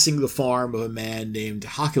they're passing the farm of a man named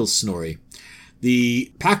Hakil Snorri,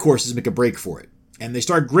 the pack horses make a break for it, and they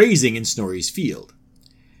start grazing in Snorri's field.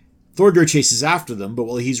 Thorgir chases after them, but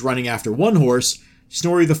while he's running after one horse,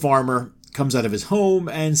 Snorri the farmer comes out of his home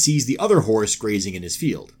and sees the other horse grazing in his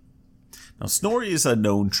field. Now, Snorri is a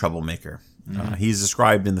known troublemaker. He's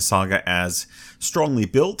described in the saga as strongly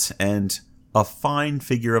built and a fine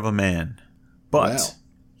figure of a man. But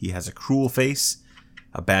he has a cruel face,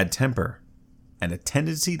 a bad temper, and a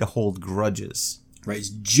tendency to hold grudges. Right, he's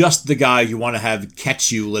just the guy you want to have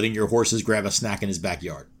catch you letting your horses grab a snack in his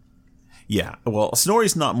backyard. Yeah, well,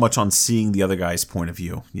 Snorri's not much on seeing the other guy's point of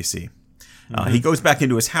view, you see. He goes back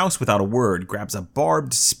into his house without a word, grabs a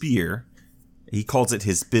barbed spear. He calls it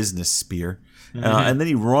his business spear. And then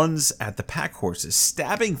he runs at the pack horses,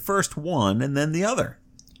 stabbing first one and then the other.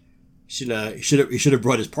 He should have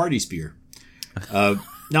brought his party spear. Now,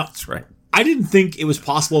 That's right. I didn't think it was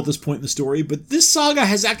possible at this point in the story, but this saga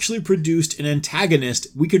has actually produced an antagonist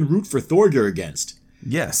we can root for Thorgir against.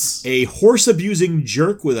 Yes. A horse-abusing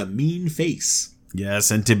jerk with a mean face.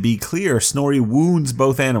 Yes, and to be clear, Snorri wounds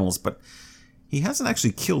both animals, but he hasn't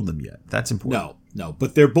actually killed them yet. That's important. No,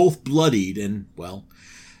 but they're both bloodied, and, well,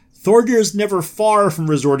 Thorgir's never far from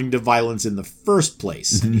resorting to violence in the first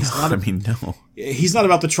place. And No. He's not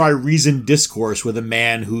about to try reasoned discourse with a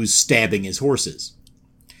man who's stabbing his horses.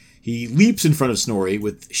 He leaps in front of Snorri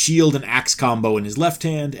with shield and axe combo in his left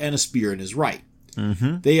hand and a spear in his right.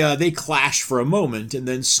 They clash for a moment, and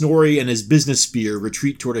then Snorri and his business spear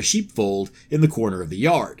retreat toward a sheepfold in the corner of the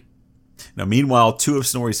yard. Now, meanwhile, two of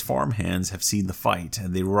Snorri's farmhands have seen the fight,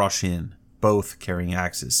 and they rush in, both carrying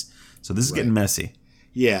axes. So this is getting messy.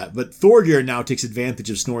 Yeah, but Thorgir now takes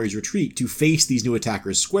advantage of Snorri's retreat to face these new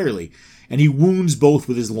attackers squarely, and he wounds both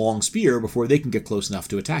with his long spear before they can get close enough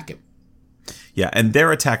to attack him. Yeah, and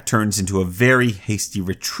their attack turns into a very hasty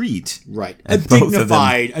retreat. Right. A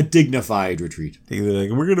dignified retreat. They're like,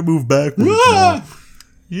 we're going to move back.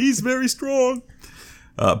 He's very strong.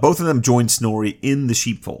 Both of them join Snorri in the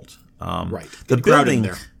sheepfold. Right. The building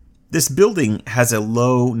there. This building has a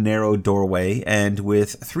low, narrow doorway, and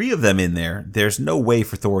with three of them in there, there's no way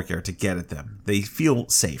for Thorgir to get at them. They feel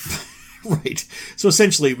safe. Right. So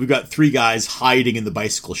essentially, we've got three guys hiding in the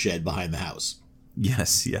bicycle shed behind the house.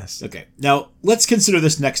 Yes. Okay. Now, let's consider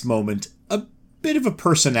this next moment a bit of a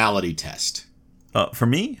personality test. For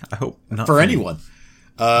me? I hope not. For anyone.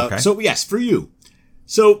 Okay. So, yes, for you.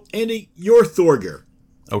 So, Andy, you're Thorgir.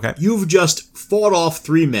 Okay. You've just fought off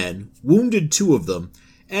three men, wounded two of them,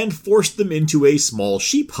 and forced them into a small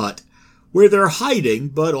sheep hut where they're hiding,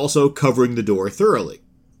 but also covering the door thoroughly.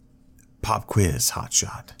 Pop quiz,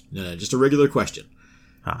 hotshot. No, just a regular question.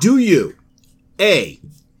 Do you, A,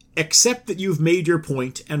 accept that you've made your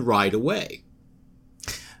point and ride away?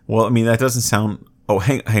 Well, I mean, that doesn't sound... Oh,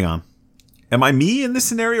 hang on. Am I me in this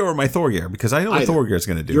scenario, or am I Thorgir? Because I know what Thorgir's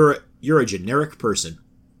going to do. You're a generic person.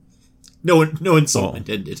 No insult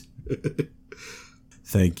intended.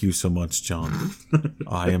 Thank you so much, John.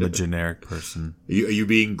 I am a generic person. Are you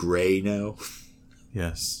being gray now?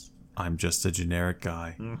 Yes, I'm just a generic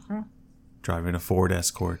guy. Driving a Ford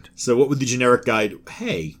Escort. So what would the generic guy do?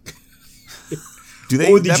 Hey.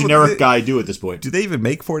 What would the generic guy do at this point? Do they even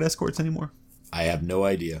make Ford Escorts anymore? I have no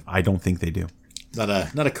idea. I don't think they do. Not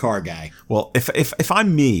a car guy. Well, if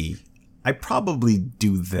I'm me, I probably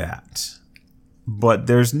do that. But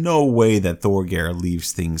there's no way that Thorgeir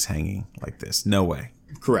leaves things hanging like this. No way.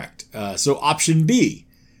 Correct. So option B,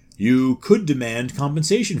 you could demand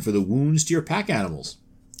compensation for the wounds to your pack animals.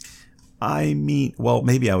 I mean, well,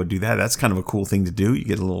 maybe I would do that. That's kind of a cool thing to do. You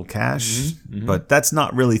get a little cash. But that's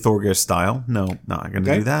not really Thorgeir's style. No, not going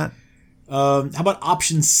to do that. How about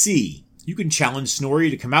option C? You can challenge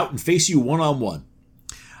Snorri to come out and face you one-on-one.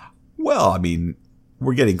 Well, I mean,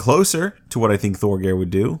 we're getting closer to what I think Thorgeir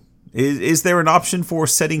would do. Is there an option for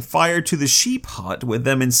setting fire to the sheep hut with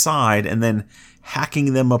them inside and then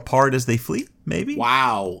hacking them apart as they flee? Maybe?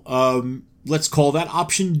 Wow. Let's call that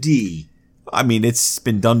option D. I mean, it's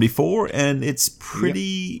been done before, and it's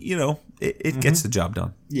pretty, it gets the job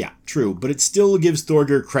done. Yeah, true. But it still gives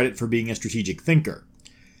Thorgeir credit for being a strategic thinker.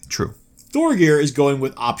 True. Thorgeir is going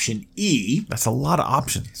with option E. That's a lot of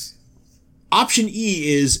options. Option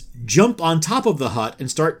E is jump on top of the hut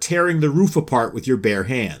and start tearing the roof apart with your bare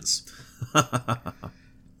hands.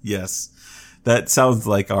 Yes. That sounds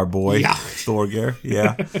like our boy, Thorgeir.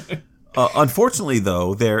 Yeah. Unfortunately,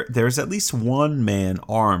 though, there's at least one man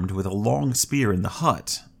armed with a long spear in the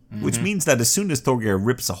hut, which means that as soon as Thorgeir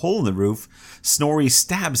rips a hole in the roof, Snorri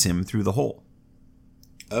stabs him through the hole.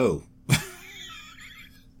 Oh.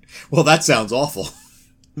 Well, that sounds awful.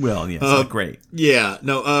 Well, yeah, it's not great. Yeah,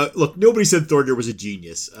 no, look, nobody said Thorgeir was a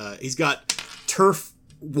genius. He's got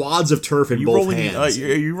wads of turf in both hands.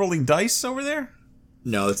 Are you rolling dice over there?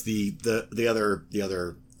 No, it's the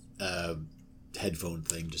other headphone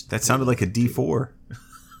thing. That sounded like a D4.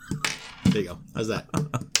 There you go. How's that?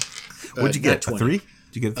 What'd you get? A 3? Did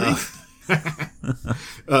you get a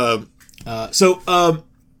 3? So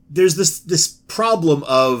there's this problem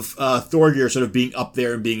of Thorgeir sort of being up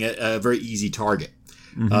there and being a very easy target.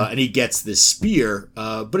 And he gets this spear,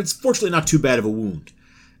 but it's fortunately not too bad of a wound.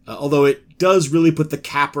 Although it does really put the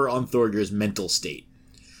capper on Thorgeir's mental state.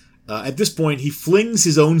 At this point, he flings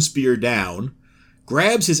his own spear down,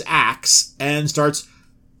 grabs his axe, and starts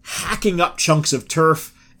hacking up chunks of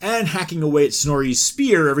turf and hacking away at Snorri's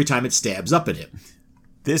spear every time it stabs up at him.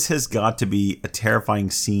 This has got to be a terrifying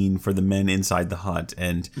scene for the men inside the hut,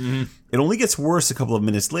 and it only gets worse a couple of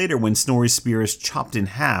minutes later when Snorri's spear is chopped in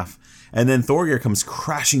half, and then Thorgeir comes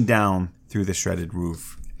crashing down through the shredded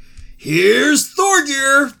roof. Here's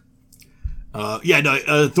Thorgeir!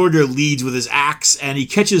 Thorgeir leads with his axe, and he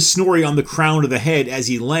catches Snorri on the crown of the head as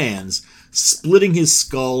he lands, splitting his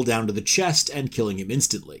skull down to the chest and killing him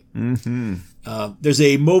instantly. There's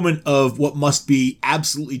a moment of what must be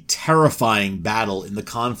absolutely terrifying battle in the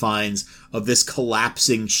confines of this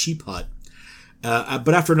collapsing sheep hut.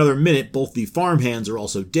 But after another minute, both the farmhands are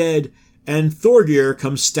also dead, and Thorgeir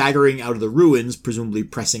comes staggering out of the ruins, presumably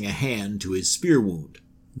pressing a hand to his spear wound.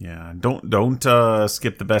 Yeah, don't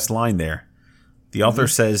skip the best line there. The author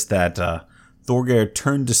says that Thorgeir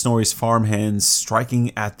turned to Snorri's farmhands,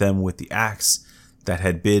 striking at them with the axe that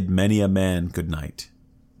had bid many a man good night.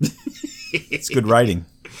 It's good writing.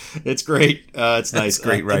 It's great. It's nice. That's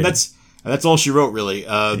great writing. And that's all she wrote, really.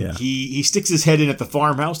 He sticks his head in at the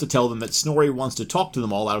farmhouse to tell them that Snorri wants to talk to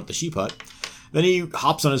them all out at the sheep hut. Then he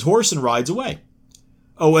hops on his horse and rides away.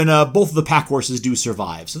 Oh, and both of the pack horses do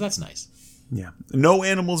survive, so that's nice. Yeah. No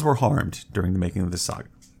animals were harmed during the making of this saga.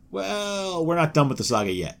 Well, we're not done with the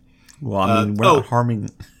saga yet. Well, I mean, we're not harming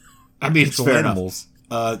it's fair animals.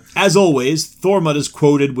 As always, Thormod is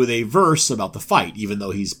quoted with a verse about the fight, even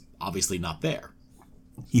though he's obviously not there.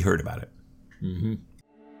 He heard about it.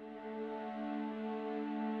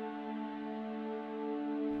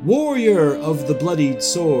 Warrior of the bloodied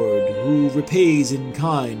sword, who repays in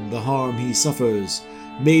kind the harm he suffers,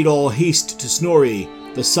 made all haste to Snorri,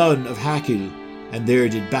 the son of Hakil, and there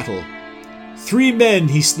did battle. 3 men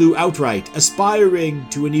he slew outright, aspiring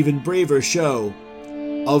to an even braver show.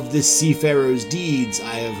 Of this seafarer's deeds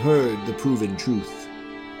I have heard the proven truth.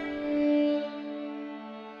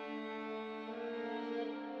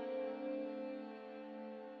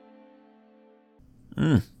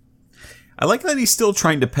 I like that he's still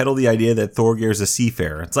trying to peddle the idea that Thorgeir's a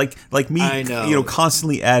seafarer. It's like me,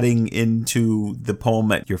 constantly adding into the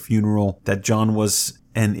poem at your funeral that John was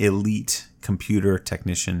an elite computer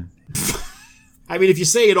technician. I mean, if you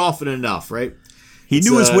say it often enough, right? He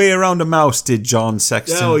knew his way around a mouse, did John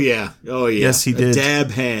Sexton. Oh, yeah. Yes, he did. A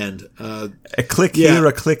dab hand. A click here,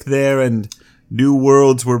 a click there, and new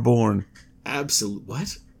worlds were born. Absolute.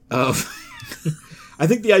 What? I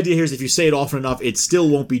think the idea here is if you say it often enough, it still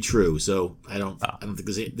won't be true. So I don't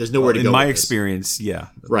think there's nowhere to go. In my with experience, yeah.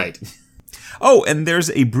 Right. Oh, and there's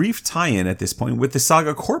a brief tie-in at this point with the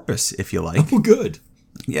Saga Corpus, if you like. Oh, good.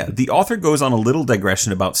 Yeah, the author goes on a little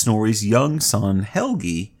digression about Snorri's young son,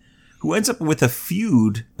 Helgi, who ends up with a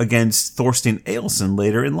feud against Thorstein Aelson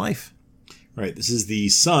later in life. Right, this is the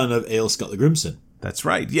son of Eöl Skutlegrimsson. That's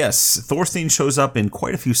right, yes. Thorstein shows up in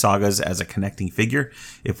quite a few sagas as a connecting figure,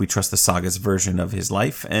 if we trust the saga's version of his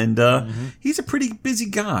life, and he's a pretty busy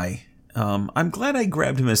guy. I'm glad I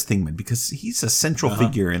grabbed him as Thingman, because he's a central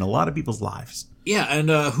figure in a lot of people's lives. Yeah, and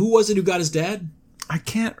who was it who got his dad? I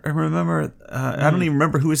can't remember. I don't even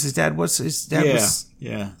remember who his dad was. His dad was...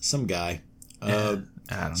 Yeah, some guy. I don't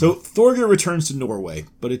know. So Thorgir returns to Norway,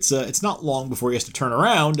 but it's not long before he has to turn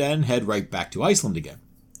around and head right back to Iceland again.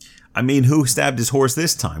 I mean, who stabbed his horse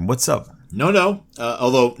this time? What's up? No.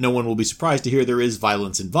 Although no one will be surprised to hear there is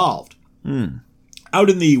violence involved. Out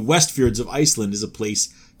in the Westfjords of Iceland is a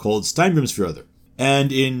place called Steingrimsfjordur.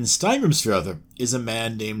 And in Steingrimsfjordur is a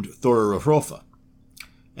man named Thorir of Hrofa.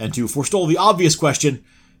 And to forestall the obvious question,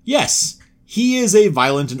 yes, he is a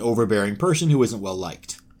violent and overbearing person who isn't well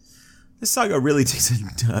liked. This saga really takes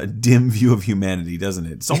a dim view of humanity, doesn't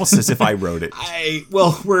it? It's almost as if I wrote it.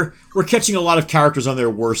 We're catching a lot of characters on their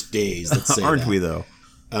worst days, let's say. Aren't that. we, though?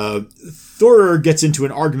 Thorir gets into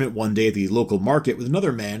an argument one day at the local market with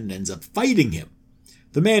another man and ends up fighting him.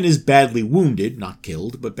 The man is badly wounded, not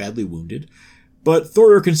killed, but badly wounded. But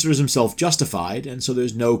Thorir considers himself justified, and so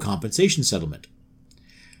there's no compensation settlement.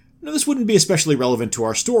 Now, this wouldn't be especially relevant to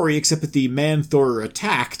our story, except that the man Thorir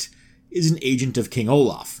attacked is an agent of King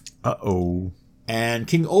Olaf. Uh-oh. And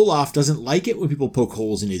King Olaf doesn't like it when people poke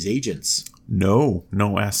holes in his agents. No,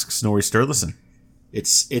 ask Snorri Sturluson.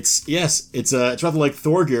 It's rather like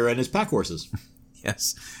Thorgir and his pack horses.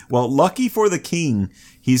 Yes. Well, lucky for the king,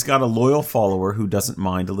 he's got a loyal follower who doesn't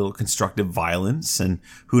mind a little constructive violence and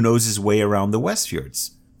who knows his way around the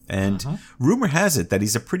Westfjords. And rumor has it that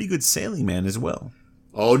he's a pretty good sailing man as well.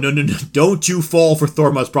 Oh, no. Don't you fall for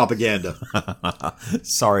Thormod's propaganda.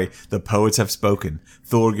 Sorry, the poets have spoken.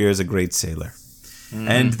 Thorgir is a great sailor.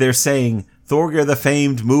 And they're saying, Thorgir, the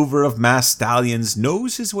famed mover of masked stallions,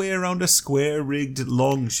 knows his way around a square-rigged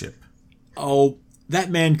longship. Oh, that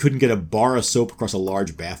man couldn't get a bar of soap across a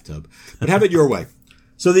large bathtub. But have it your way.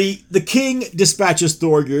 So the king dispatches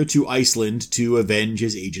Thorgir to Iceland to avenge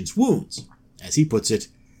his agent's wounds. As he puts it,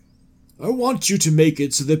 I want you to make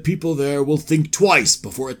it so that people there will think twice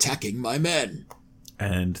before attacking my men.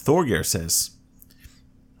 And Thorgir says,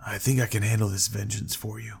 I think I can handle this vengeance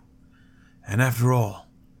for you. And after all,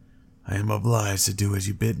 I am obliged to do as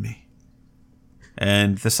you bid me.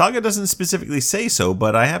 And the saga doesn't specifically say so,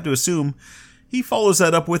 but I have to assume he follows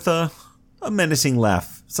that up with a menacing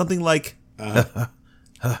laugh. Something like, That's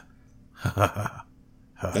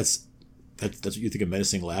what you think a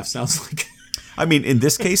menacing laugh sounds like? I mean, in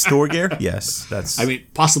this case, Thorgir, yes. That's. I mean,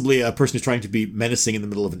 possibly a person who's trying to be menacing in the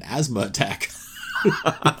middle of an asthma attack.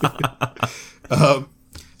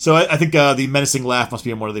 So I think the menacing laugh must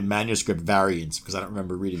be in one of the manuscript variants, because I don't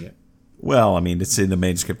remember reading it. Well, I mean, it's in the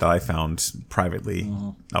manuscript that I found privately.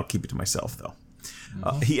 I'll keep it to myself, though.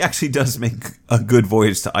 He actually does make a good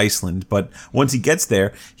voyage to Iceland, but once he gets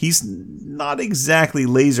there, he's not exactly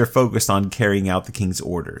laser focused on carrying out the king's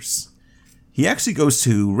orders. He actually goes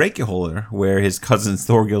to Reykjaholr, where his cousins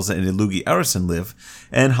Thorgils and Illugi Arason live,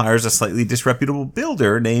 and hires a slightly disreputable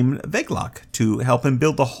builder named Veglak to help him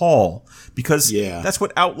build a hall, because that's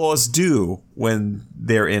what outlaws do when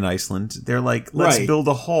they're in Iceland. They're like, let's build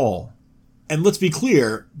a hall. And let's be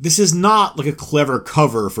clear, this is not like a clever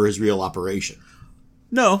cover for his real operation.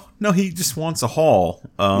 No, he just wants a hall.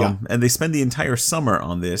 And they spend the entire summer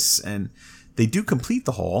on this, and they do complete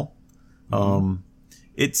the hall.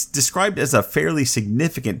 It's described as a fairly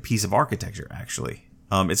significant piece of architecture, actually.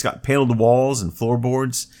 It's got paneled walls and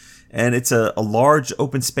floorboards, and it's a large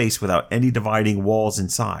open space without any dividing walls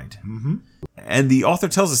inside. And the author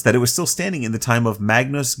tells us that it was still standing in the time of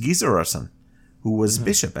Magnus Gizurarson, who was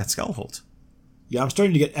bishop at Skálholt. Yeah, I'm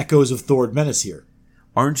starting to get echoes of Thord Menace here.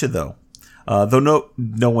 Aren't you, though? Though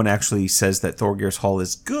no one actually says that Thorgir's hall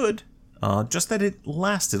is good, just that it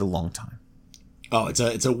lasted a long time. Oh,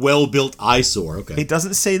 it's a well-built eyesore. Okay. It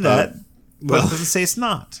doesn't say that, but it doesn't say it's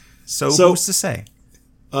not. So who's to say?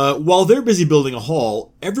 While they're busy building a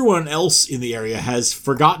hall, everyone else in the area has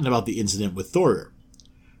forgotten about the incident with Thorir.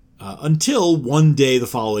 Until one day the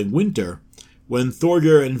following winter, when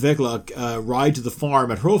Thorgir and Veglak ride to the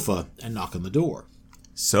farm at Hrofa and knock on the door.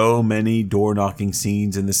 So many door-knocking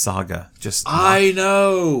scenes in the saga. I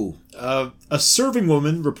know! A serving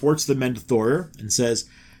woman reports the men to Thorir and says,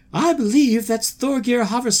 I believe that's Thorgir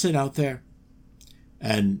Havarsson out there.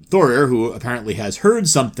 And Thorir, who apparently has heard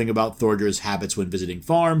something about Thorgir's habits when visiting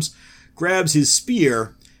farms, grabs his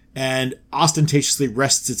spear and ostentatiously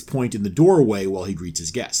rests its point in the doorway while he greets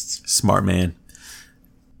his guests. Smart man.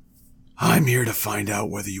 I'm here to find out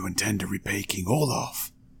whether you intend to repay King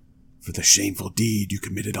Olaf for the shameful deed you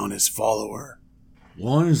committed on his follower.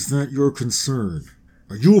 Why is that your concern?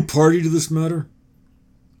 Are you a party to this matter?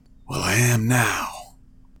 Well, I am now.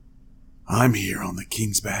 I'm here on the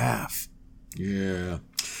king's behalf. Yeah.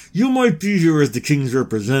 You might be here as the king's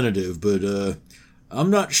representative, but, I'm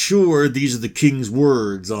not sure these are the king's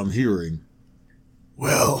words I'm hearing.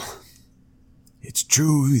 Well, it's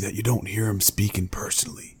true that you don't hear him speaking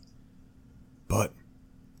personally. But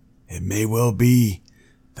it may well be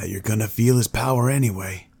that you're gonna feel his power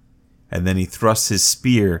anyway. And then he thrusts his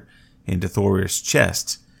spear into Thorgir's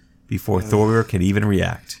chest before Thorgir can even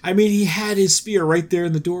react. I mean, he had his spear right there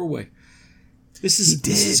in the doorway. This is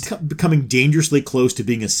becoming dangerously close to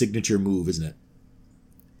being a signature move, isn't it?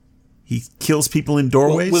 He kills people in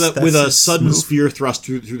doorways? With a sudden spear thrust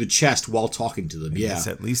through the chest while talking to them, yeah. It's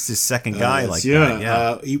at least his second guy that,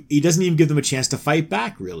 yeah. He doesn't even give them a chance to fight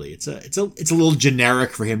back, really. It's a little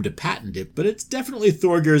generic for him to patent it, but it's definitely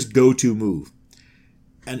Thorgir's go-to move.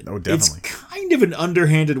 And it's kind of an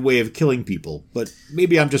underhanded way of killing people, but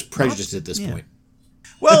maybe I'm just prejudiced at this point.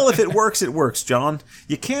 Well, if it works, John.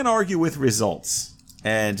 You can't argue with results.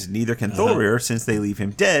 And neither can Thorgir, since they leave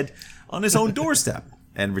him dead on his own doorstep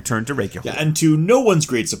and return to Reykjavik. Yeah, and to no one's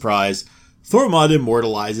great surprise, Thormod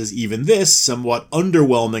immortalizes even this somewhat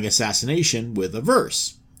underwhelming assassination with a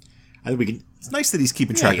verse. I think we can... It's nice that he's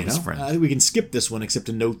keeping track of his friend. I think we can skip this one, except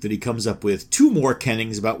to note that he comes up with two more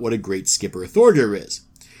kennings about what a great skipper Thorgir is.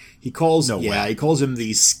 He calls him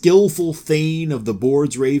the skillful thane of the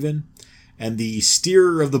Bord's Raven and the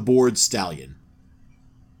steerer of the Bord's Stallion.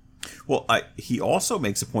 Well, he also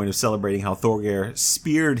makes a point of celebrating how Thorgir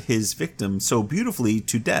speared his victim so beautifully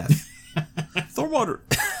to death. Thormod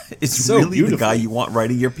is so really the guy you want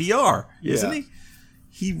writing your PR, isn't he?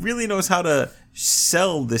 He really knows how to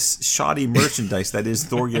sell this shoddy merchandise that is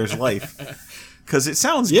Thorgir's life. Because it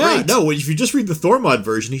sounds great. Yeah, no, if you just read the Thormod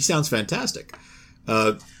version, he sounds fantastic.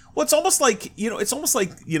 Well, it's almost like,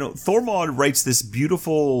 Thormod writes this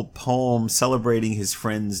beautiful poem celebrating his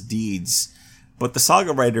friend's deeds, but the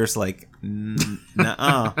saga writer's like,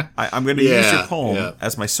 nuh-uh, I'm going to use your poem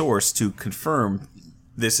as my source to confirm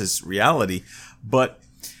this is reality, but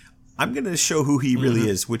I'm going to show who he really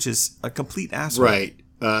is, which is a complete asshole. Right.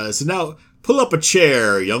 So now, pull up a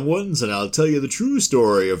chair, young ones, and I'll tell you the true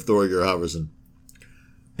story of Thorgir Halvorsen.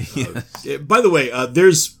 By the way,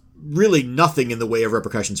 there's really nothing in the way of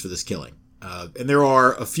repercussions for this killing. And there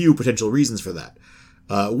are a few potential reasons for that.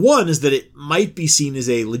 One is that it might be seen as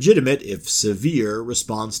a legitimate, if severe,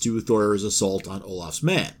 response to Thorgir's assault on Olaf's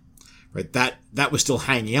man. Right? That was still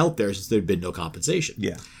hanging out there since there'd been no compensation.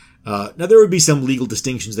 Yeah. Now, there would be some legal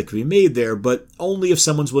distinctions that could be made there, but only if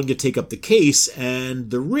someone's willing to take up the case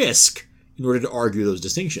and the risk in order to argue those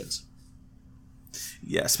distinctions.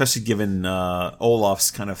 Yeah, especially given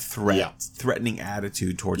Olaf's kind of threatening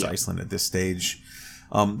attitude towards Iceland at this stage.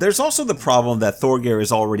 There's also the problem that Thorgir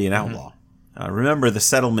is already an outlaw. Remember, the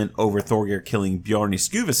settlement over Thorgir killing Bjarni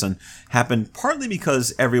Skúvason happened partly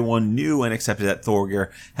because everyone knew and accepted that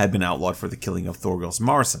Thorgir had been outlawed for the killing of Thorgils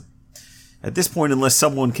Marson. At this point, unless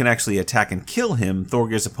someone can actually attack and kill him,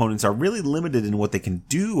 Thorgir's opponents are really limited in what they can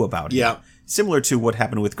do about him. Yeah. Similar to what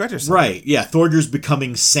happened with Grettirson. Right, yeah. Thorgir's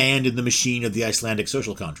becoming sand in the machine of the Icelandic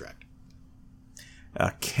social contract.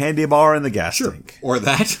 A candy bar in the gas tank. Or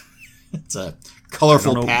that. It's a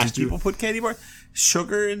colorful pasture. Do people put candy bar?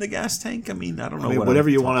 Sugar in the gas tank? I mean, I don't know. Whatever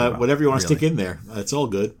you want to stick in there. It's all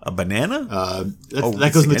good. A banana?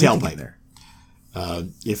 That goes in the tailpipe. There.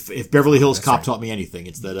 If Beverly Hills Cop taught me anything,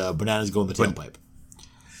 it's that bananas go in the tailpipe.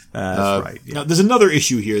 That's right. Yeah. Now, there's another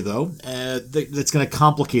issue here, though, that's going to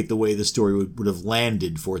complicate the way the story would have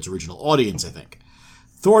landed for its original audience, I think.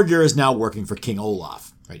 Thorgir is now working for King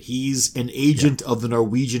Olaf. Right? He's an agent of the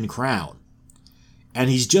Norwegian crown. And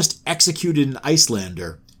he's just executed an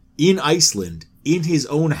Icelander in Iceland, in his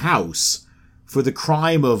own house, for the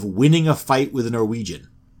crime of winning a fight with a Norwegian.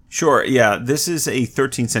 Sure, yeah, this is a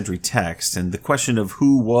 13th century text, and the question of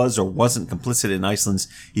who was or wasn't complicit in Iceland's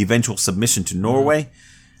eventual submission to Norway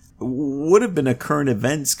would have been a current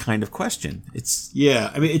events kind of question.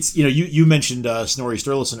 You mentioned Snorri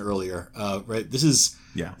Sturluson earlier, right? This is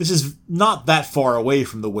not that far away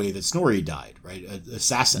from the way that Snorri died, right? An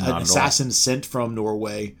assassin sent from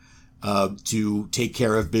Norway to take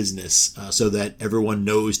care of business, so that everyone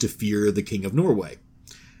knows to fear the King of Norway.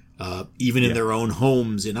 Even in their own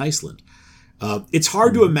homes in Iceland. It's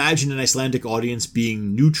hard to imagine an Icelandic audience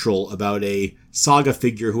being neutral about a saga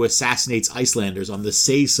figure who assassinates Icelanders on the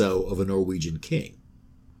say-so of a Norwegian king.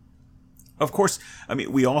 Of course, I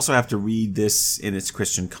mean, we also have to read this in its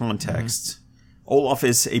Christian context. Olaf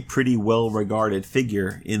is a pretty well-regarded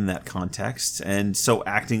figure in that context, and so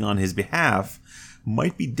acting on his behalf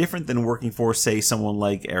might be different than working for, say, someone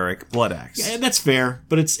like Eric Bloodaxe. Yeah, that's fair,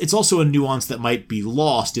 but it's also a nuance that might be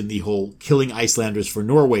lost in the whole killing Icelanders for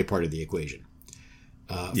Norway part of the equation.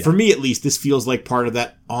 For me, at least, this feels like part of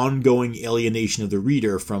that ongoing alienation of the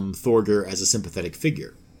reader from Thorgr as a sympathetic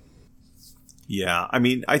figure. Yeah, I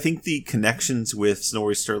mean, I think the connections with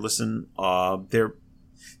Snorri Sturluson,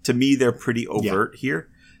 they're pretty overt here.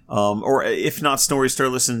 Or if not Snorri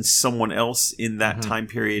Sturluson, someone else in that time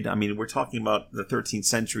period. I mean, we're talking about the 13th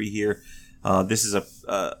century here. This is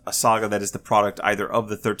a saga that is the product either of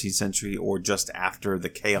the 13th century or just after the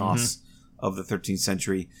chaos of the 13th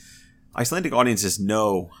century. Icelandic audiences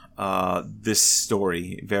know this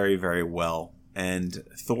story very, very well. And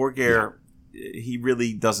Thorgr, he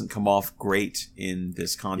really doesn't come off great in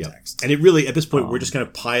this context. And it really, at this point, we're just kind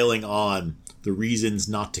of piling on the reasons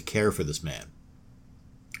not to care for this man.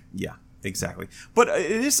 Yeah, exactly. But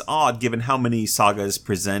it is odd, given how many sagas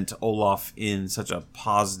present Olaf in such a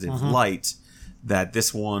positive light, that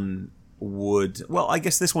this one would... Well, I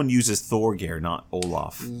guess this one uses Thorgr, not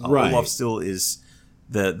Olaf. Right. Olaf still is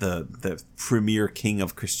the premier king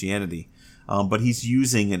of Christianity. But he's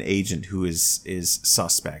using an agent who is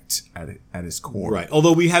suspect at his core. Right.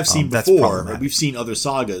 Although we have seen before, right? We've seen other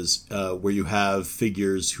sagas where you have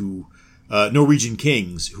figures who... Norwegian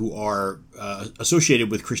kings who are associated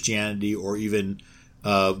with Christianity or even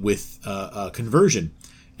with conversion,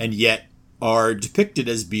 and yet are depicted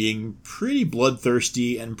as being pretty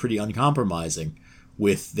bloodthirsty and pretty uncompromising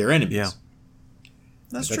with their enemies. Yeah,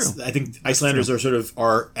 that's true. I think Icelanders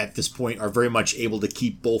are at this point very much able to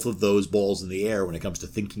keep both of those balls in the air when it comes to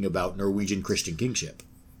thinking about Norwegian Christian kingship.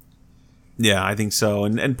 Yeah, I think so,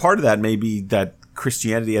 and part of that may be that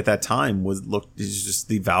Christianity at that time just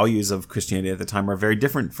the values of Christianity at the time are very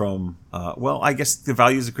different from I guess the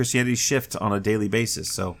values of Christianity shift on a daily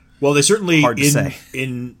basis. So they certainly hard to say.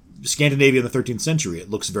 In Scandinavia in the 13th century, it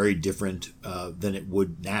looks very different than it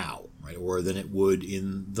would now, right, or than it would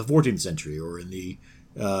in the 14th century or in the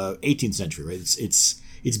 18th century. Right?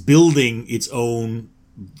 It's building its own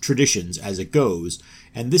traditions as it goes,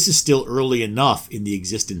 and this is still early enough in the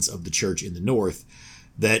existence of the church in the north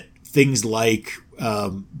that things like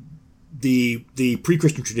the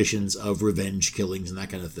pre-Christian traditions of revenge killings and that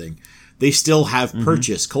kind of thing, they still have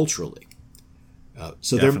purchase culturally.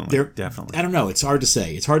 So they're definitely. I don't know. It's hard to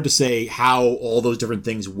say. It's hard to say how all those different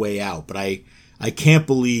things weigh out. But I can't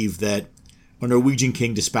believe that a Norwegian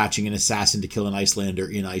king dispatching an assassin to kill an Icelander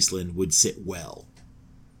in Iceland would sit well.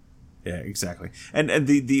 Yeah, exactly. And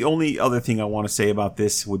the only other thing I want to say about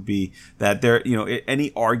this would be that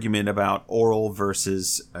any argument about oral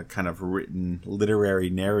versus kind of written literary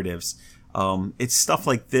narratives, it's stuff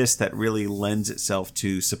like this that really lends itself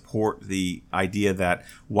to support the idea that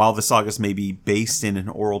while the sagas may be based in an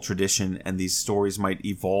oral tradition and these stories might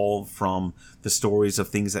evolve from the stories of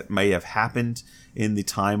things that may have happened in the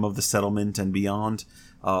time of the settlement and beyond,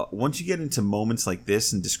 once you get into moments like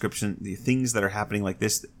this and description, the things that are happening like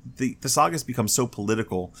this, the sagas become so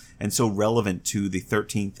political and so relevant to the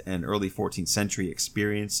 13th and early 14th century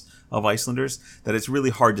experience of Icelanders that it's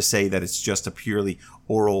really hard to say that it's just a purely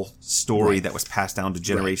oral story that was passed down to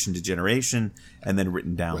generation to generation and then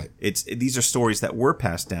written down. These are stories that were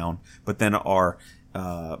passed down, but then are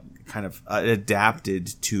kind of adapted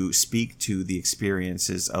to speak to the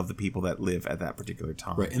experiences of the people that live at that particular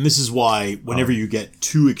time. Right, and this is why whenever you get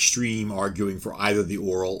too extreme arguing for either the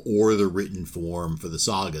oral or the written form for the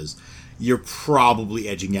sagas, you're probably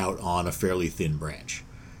edging out on a fairly thin branch.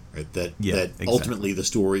 Right? That ultimately the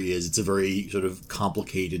story is, it's a very sort of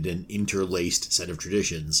complicated and interlaced set of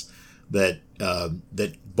traditions that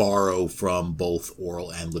borrow from both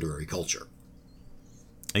oral and literary culture.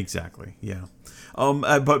 Exactly, yeah.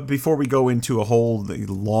 But before we go into a whole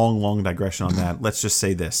long digression on that, let's just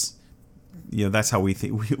say this. That's how we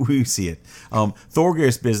see it.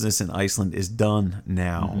 Thorgeir's business in Iceland is done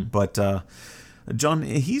now, but John,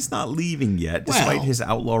 he's not leaving yet, despite his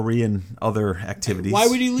outlawry and other activities. Why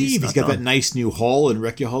would he leave? He's got that nice new hall in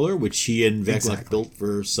Reykjavík, which he and Veglock built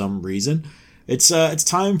for some reason. It's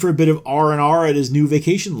time for a bit of R&R at his new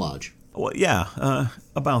vacation lodge. Well, yeah,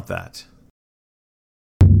 about that.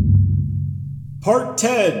 Part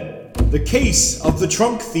 10. The Case of the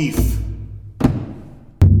Trunk Thief.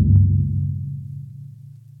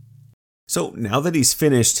 So now that he's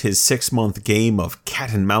finished his 6-month game of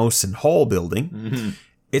cat and mouse and hall building,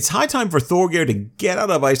 it's high time for Thorgeir to get out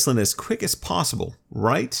of Iceland as quick as possible,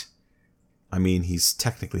 right? I mean, he's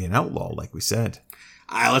technically an outlaw, like we said.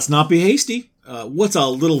 Let's not be hasty. What's a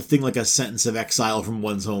little thing like a sentence of exile from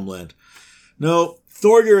one's homeland? No,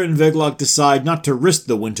 Thorgeir and Veglock decide not to risk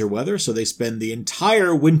the winter weather, so they spend the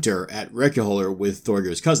entire winter at Reykjavík with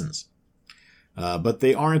Thorgeir's cousins. But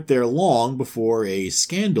they aren't there long before a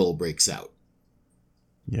scandal breaks out.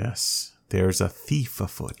 Yes, there's a thief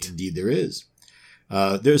afoot. Indeed there is.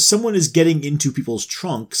 There's someone is getting into people's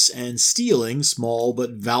trunks and stealing small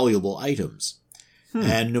but valuable items.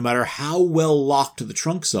 And no matter how well locked the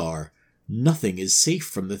trunks are, nothing is safe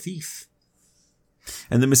from the thief.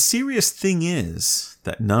 And the mysterious thing is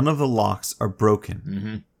that none of the locks are broken.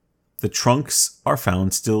 Mm-hmm. The trunks are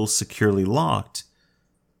found still securely locked,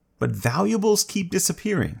 but valuables keep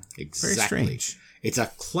disappearing. Exactly. Very strange. It's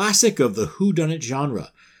a classic of the whodunit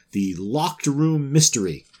genre, the locked room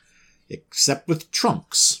mystery, except with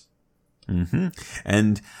trunks. Mm-hmm.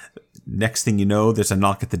 And next thing you know, there's a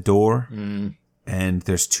knock at the door, and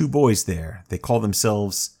there's two boys there. They call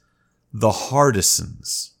themselves the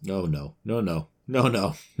Hardisons. No. No?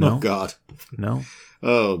 Oh, God. No?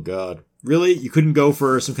 Oh, God. Really? You couldn't go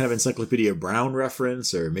for some kind of Encyclopedia Brown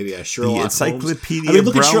reference or maybe a Sherlock Holmes? Encyclopedia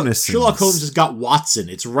look at Brownisons. Sherlock Holmes has got Watson.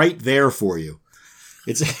 It's right there for you.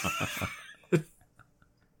 It's...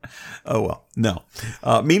 Oh, well, no.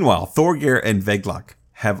 Meanwhile, Thorgeir and Veglag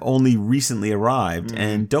have only recently arrived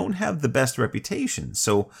and don't have the best reputation,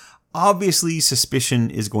 so obviously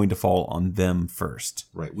suspicion is going to fall on them first.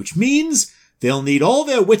 Right, which means they'll need all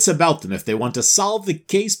their wits about them if they want to solve the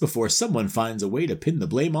case before someone finds a way to pin the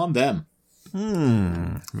blame on them.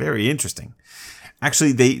 Very interesting.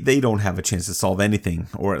 Actually, they don't have a chance to solve anything,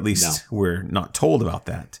 or at least we're not told about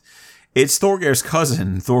that. It's Thorgeir's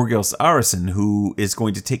cousin, Thorgils Arason, who is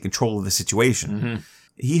going to take control of the situation.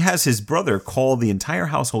 He has his brother call the entire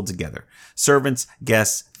household together. Servants,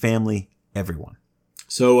 guests, family, everyone.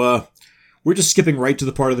 So, we're just skipping right to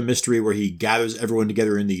the part of the mystery where he gathers everyone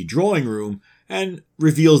together in the drawing room and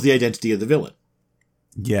reveals the identity of the villain.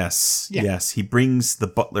 Yes, yes. He brings the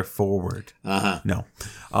butler forward. No.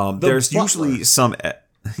 There's butler. usually some...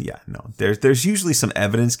 There's usually some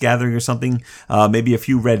evidence gathering or something. Maybe a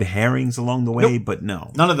few red herrings along the way, but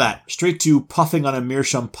no. None of that. Straight to puffing on a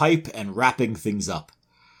meerschaum pipe and wrapping things up.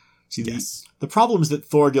 See, the problem is that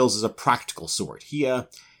Thorgils is a practical sort.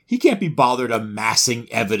 He can't be bothered amassing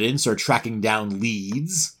evidence or tracking down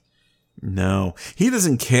leads. No. He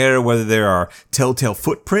doesn't care whether there are telltale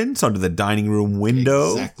footprints under the dining room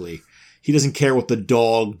window. Exactly. He doesn't care what the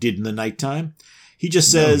dog did in the nighttime. He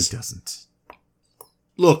just says... No, he doesn't.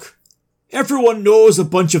 Look, everyone knows a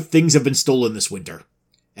bunch of things have been stolen this winter,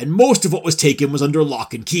 and most of what was taken was under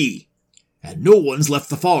lock and key, and no one's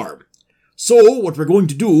left the farm. So what we're going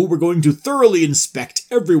to do, we're going to thoroughly inspect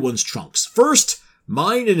everyone's trunks. First,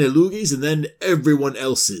 mine and Illugi's, and then everyone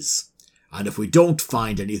else's. And if we don't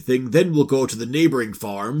find anything, then we'll go to the neighboring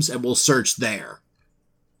farms and we'll search there.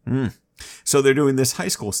 So they're doing this high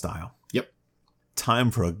school style. Yep.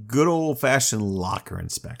 Time for a good old-fashioned locker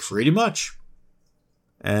inspection. Pretty much.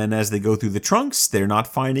 And as they go through the trunks, they're not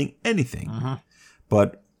finding anything.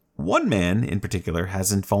 But one man in particular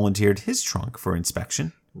hasn't volunteered his trunk for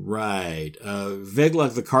inspection. Right.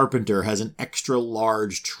 Veglag the carpenter has an extra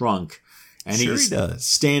large trunk, and Sure he's he does.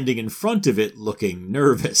 standing in front of it looking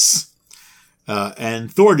nervous.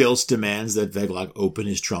 And Thorgils demands that Veglag open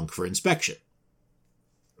his trunk for inspection.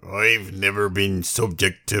 I've never been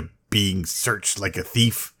subject to being searched like a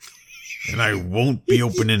thief, and I won't be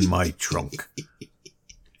opening my trunk.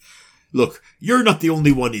 Look, you're not the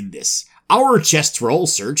only one in this. Our chests were all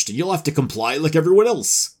searched, and you'll have to comply like everyone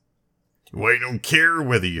else. I don't care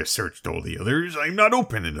whether you searched all the others. I'm not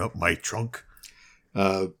opening up my trunk.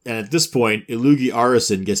 And at this point, Illugi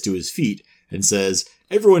Arason gets to his feet and says,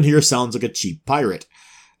 everyone here sounds like a cheap pirate.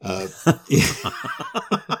 Now,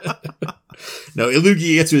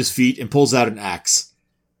 Illugi gets to his feet and pulls out an axe.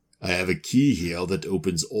 I have a key here that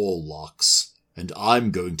opens all locks, and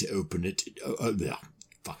I'm going to open it.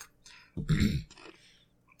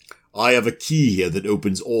 I have a key here that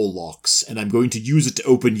opens all locks, and I'm going to use it to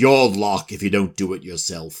open your lock if you don't do it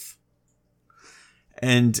yourself.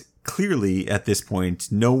 And clearly, at this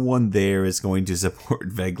point, no one there is going to support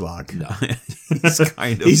Veglag. No. He's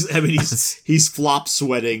kind of... he's flop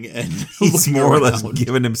sweating and he's looking more or less around.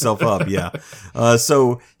 giving himself up, yeah.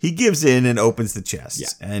 So he gives in and opens the chest. Yeah.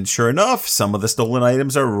 And sure enough, some of the stolen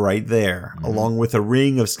items are right there, along with a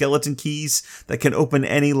ring of skeleton keys that can open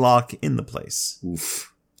any lock in the place.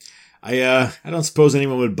 Oof. I don't suppose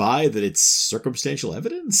anyone would buy that it's circumstantial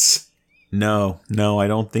evidence. No, I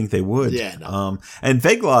don't think they would. Yeah, no. And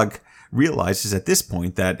Veglag realizes at this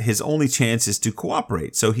point that his only chance is to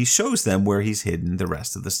cooperate, so he shows them where he's hidden the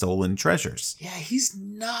rest of the stolen treasures. Yeah, he's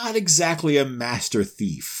not exactly a master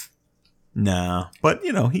thief. Nah, but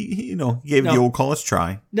he gave the old college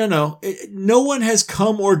try. No. No one has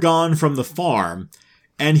come or gone from the farm,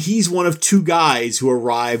 and he's one of two guys who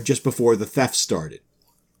arrived just before the theft started.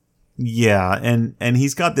 Yeah, and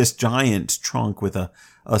he's got this giant trunk with a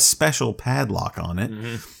special padlock on it.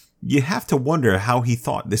 Mm-hmm. You have to wonder how he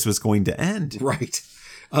thought this was going to end. Right.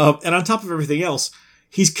 And on top of everything else,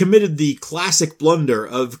 he's committed the classic blunder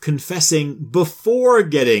of confessing before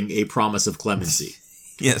getting a promise of clemency.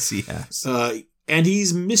 Yes, he has. And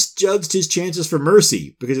he's misjudged his chances for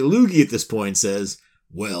mercy, because Illugi at this point says,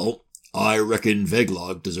 well, I reckon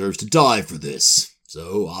Veglog deserves to die for this,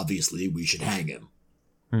 so obviously we should hang him.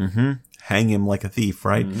 Mm-hmm. Hang him like a thief,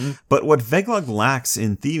 right? Mm-hmm. But what Veglog lacks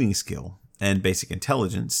in thieving skill and basic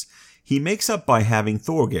intelligence, he makes up by having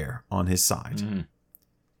Thorgeir on his side. Mm-hmm.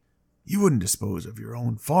 You wouldn't dispose of your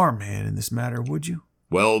own farmhand in this matter, would you?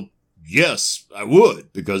 Well, yes, I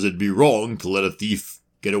would, because it'd be wrong to let a thief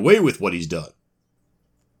get away with what he's done.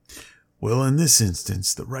 Well, in this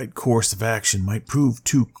instance, the right course of action might prove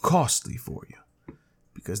too costly for you,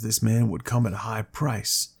 because this man would come at a high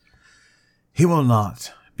price. He will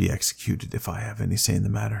not be executed if I have any say in the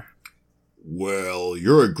matter. Well,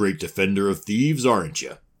 you're a great defender of thieves, aren't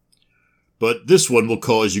you? But this one will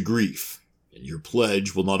cause you grief, and your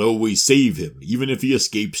pledge will not always save him, even if he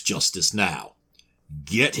escapes justice now.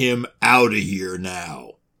 Get him out of here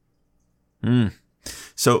now.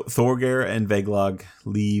 So Thorgeir and Veglog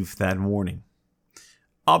leave that morning.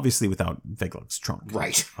 Obviously without Veglog's trunk.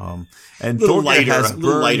 Right. And a little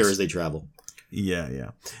Thorgeir lighter as they travel.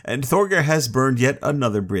 Yeah. And Thorgeir has burned yet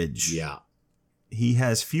another bridge. Yeah. He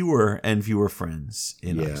has fewer and fewer friends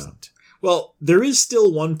in Iceland. Well, there is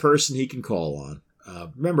still one person he can call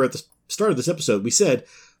on. Remember, at the start of this episode, we said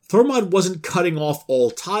Thormod wasn't cutting off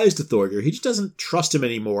all ties to Thorgeir. He just doesn't trust him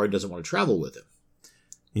anymore and doesn't want to travel with him.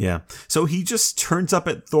 Yeah. So he just turns up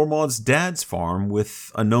at Thormod's dad's farm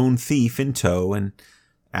with a known thief in tow and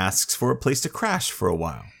asks for a place to crash for a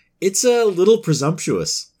while. It's a little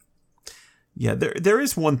presumptuous. Yeah, there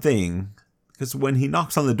is one thing, because when he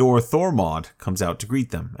knocks on the door, Thormod comes out to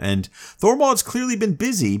greet them. And Thormod's clearly been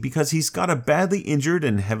busy because he's got a badly injured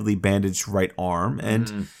and heavily bandaged right arm,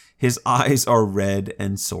 and his eyes are red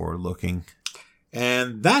and sore looking.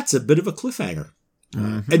 And that's a bit of a cliffhanger.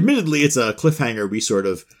 Admittedly, it's a cliffhanger we sort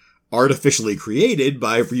of artificially created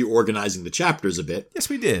by reorganizing the chapters a bit. Yes,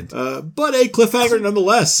 we did. But a cliffhanger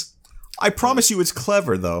nonetheless. I promise you it's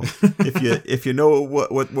clever, though, if you know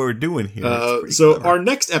what we're doing here. So clever. Our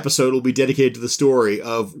next episode will be dedicated to the story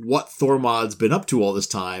of what Thormod's been up to all this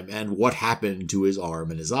time and what happened to his arm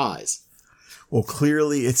and his eyes. Well,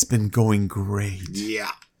 clearly it's been going great.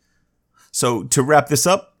 Yeah. So to wrap this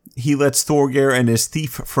up, he lets Thorgeir and his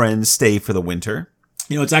thief friends stay for the winter.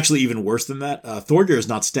 You know, it's actually even worse than that. Thorgeir is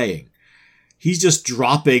not staying. He's just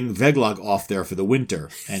dropping Veglog off there for the winter.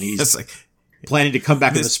 And he's planning to come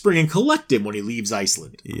back in the spring and collect him when he leaves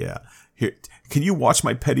Iceland. Yeah. Here, can you watch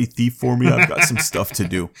my petty thief for me? I've got some stuff to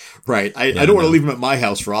do. Right. I don't want to leave him at my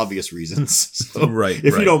house for obvious reasons. So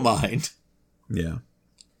if you don't mind. Yeah.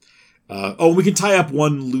 We can tie up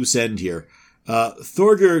one loose end here.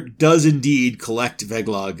 Thorgeir does indeed collect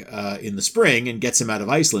Veglog in the spring and gets him out of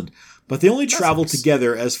Iceland, but they only travel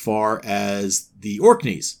together as far as the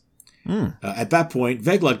Orkneys. At that point,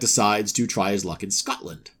 Veglog decides to try his luck in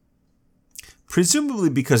Scotland. Presumably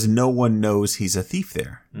because no one knows he's a thief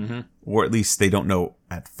there. Or at least they don't know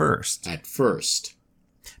at first.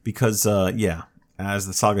 Because, as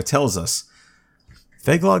the saga tells us,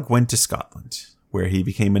 Veglog went to Scotland, where he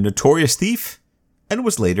became a notorious thief and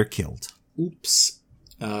was later killed. Oops.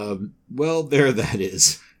 Well, there that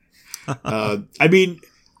is. I mean,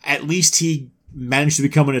 at least he managed to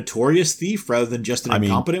become a notorious thief rather than just an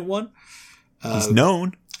incompetent one. He's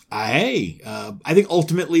known. I think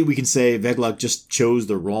ultimately we can say Veglog just chose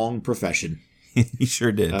the wrong profession. He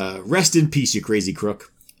sure did. Rest in peace, you crazy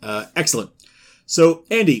crook. Excellent. So,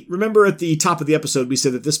 Andy, remember at the top of the episode we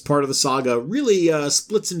said that this part of the saga really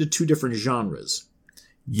splits into two different genres.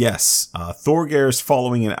 Yes, Thorgeir's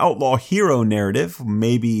following an outlaw hero narrative,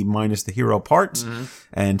 maybe minus the hero part,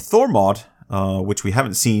 and Thormod, which we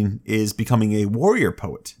haven't seen, is becoming a warrior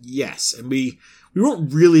poet. Yes, and we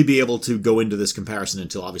won't really be able to go into this comparison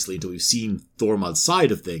until we've seen Thormod's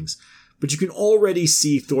side of things, but you can already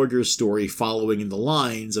see Thorgeir's story following in the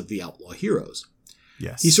lines of the outlaw heroes.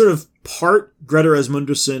 Yes. He's sort of part Grettir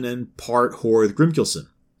Asmundarson and part Horth Grimkilsson.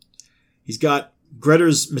 He's got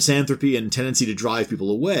Grettir's misanthropy and tendency to drive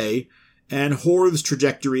people away, and Horth's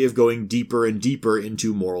trajectory of going deeper and deeper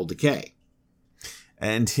into moral decay.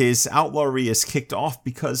 And his outlawry is kicked off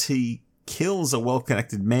because he kills a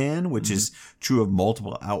well-connected man, which is true of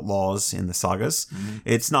multiple outlaws in the sagas.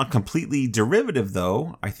 It's not completely derivative,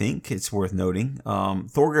 though, I think it's worth noting.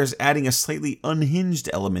 Thorgeir is adding a slightly unhinged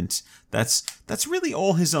element that's really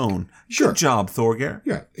all his own. Sure. Good job, Thorgeir.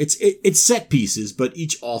 Yeah, it's set pieces, but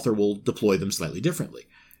each author will deploy them slightly differently.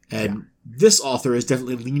 And this author is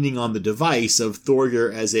definitely leaning on the device of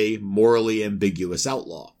Thorgeir as a morally ambiguous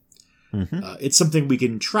outlaw. It's something we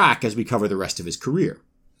can track as we cover the rest of his career.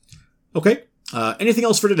 Okay, anything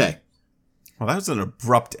else for today? Well, that was an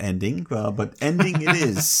abrupt ending, but ending it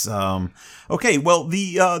is. Okay, well,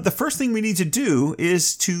 the first thing we need to do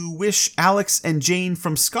is to wish Alex and Jane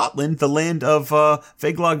from Scotland, the land of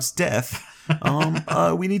Veglog's death,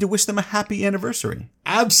 we need to wish them a happy anniversary.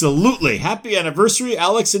 Absolutely. Happy anniversary,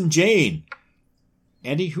 Alex and Jane.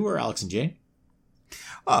 Andy, who are Alex and Jane?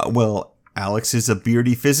 Well, Alex is a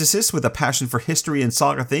beardy physicist with a passion for history and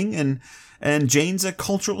saga thing, and Jane's a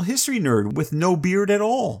cultural history nerd with no beard at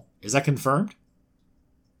all. Is that confirmed?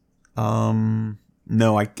 No,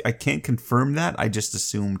 I can't confirm that. I just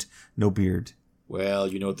assumed no beard. Well,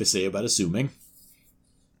 you know what they say about assuming.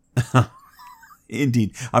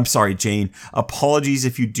 Indeed. I'm sorry, Jane. Apologies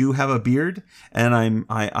if you do have a beard, and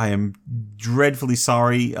I am dreadfully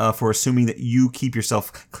sorry for assuming that you keep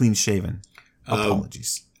yourself clean shaven.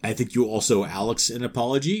 Apologies. I think you also Alex an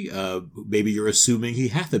apology. Maybe you're assuming he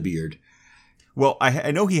hath a beard. Well,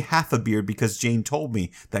 I know he hath a beard because Jane told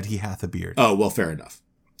me that he hath a beard. Oh, well, fair enough.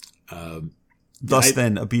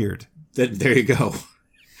 Then a beard. Then there you go.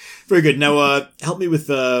 Very good. Now, help me with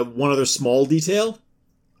one other small detail.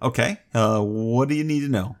 Okay. What do you need to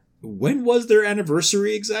know? When was their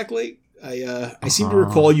anniversary exactly? I seem to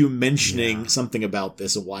recall you mentioning something about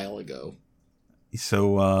this a while ago.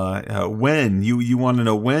 So, when? You want to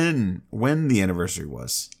know when the anniversary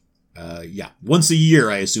was? Yeah. Once a year,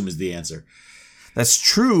 I assume, is the answer. That's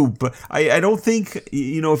true, but I don't think,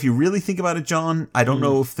 if you really think about it, John, I don't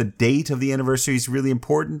know if the date of the anniversary is really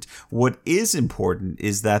important. What is important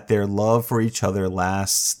is that their love for each other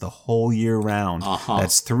lasts the whole year round.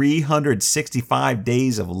 That's 365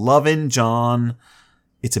 days of loving, John.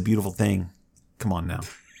 It's a beautiful thing. Come on now.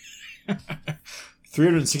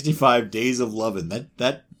 365 days of loving.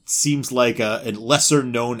 That seems like a lesser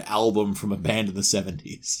known album from a band in the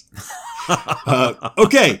 70s.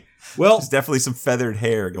 Okay. Well, there's definitely some feathered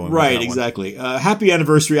hair going on. Right, exactly. Happy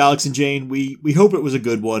anniversary, Alex and Jane. We hope it was a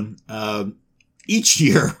good one. Each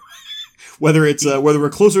year, whether we're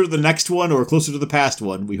closer to the next one or closer to the past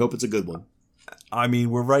one, we hope it's a good one. I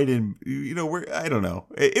mean, we're right in. I don't know.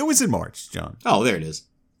 It was in March, John. Oh, there it is.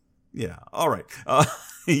 Yeah. All right.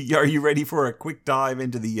 Are you ready for a quick dive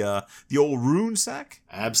into the old rune sack?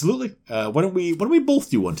 Absolutely. Why don't we both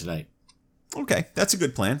do one tonight? Okay, that's a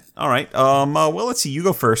good plan. All right. Well, let's see. You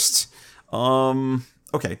go first.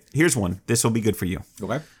 Okay, here's one. This will be good for you.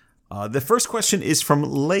 Okay. The first question is from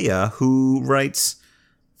Leia, who writes,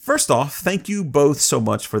 "First off, thank you both so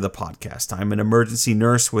much for the podcast. I'm an emergency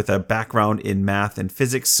nurse with a background in math and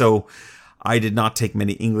physics, so I did not take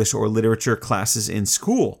many English or literature classes in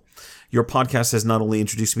school. Your podcast has not only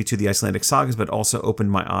introduced me to the Icelandic sagas, but also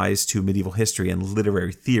opened my eyes to medieval history and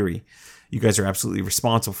literary theory. You guys are absolutely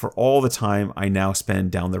responsible for all the time I now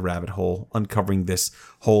spend down the rabbit hole, uncovering this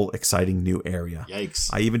whole exciting new area. Yikes.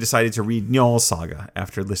 I even decided to read Njal Saga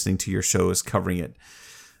after listening to your shows covering it.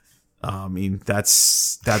 I mean,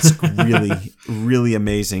 that's really, really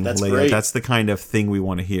amazing, That's Leia. great. That's the kind of thing we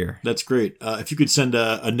want to hear. That's great. If you could send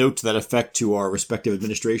a note to that effect to our respective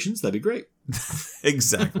administrations, that'd be great.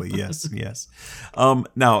 Exactly. Yes. Yes.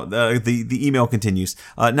 Now, the email continues.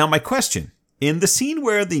 Now, my question. In the scene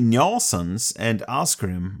where the Njalsons and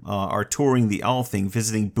Asgrim are touring the Althing,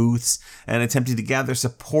 visiting booths and attempting to gather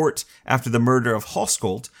support after the murder of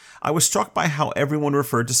Hoskold, I was struck by how everyone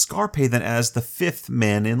referred to Skarphéðin as the fifth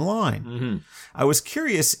man in line. Mm-hmm. I was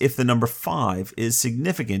curious if the number 5 is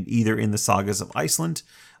significant either in the sagas of Iceland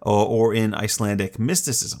or in Icelandic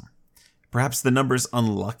mysticism. Perhaps the number's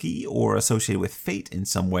unlucky or associated with fate in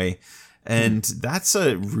some way. And that's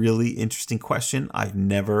a really interesting question. I've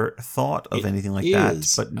never thought of anything like that.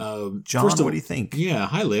 But John, what do you think? Yeah,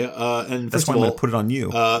 hi Leah. And that's why I'm going to put it on you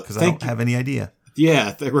because I don't have any idea.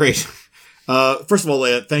 Yeah, great. First of all,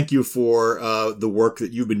 Leah, thank you for the work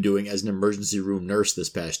that you've been doing as an emergency room nurse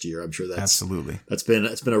this past year. I'm sure that's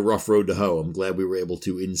been a rough road to hoe. I'm glad we were able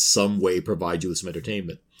to in some way provide you with some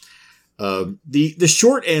entertainment. The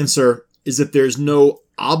short answer is that there's no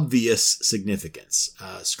obvious significance.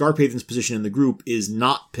 Skarphéðin's position in the group is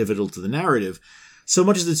not pivotal to the narrative, so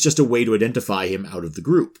much as it's just a way to identify him out of the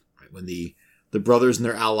group. Right? When the brothers and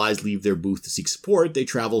their allies leave their booth to seek support, they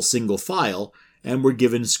travel single file, and we're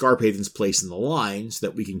given Scarpathan's place in the line so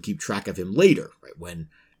that we can keep track of him later, right, when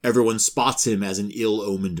everyone spots him as an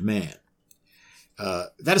ill-omened man.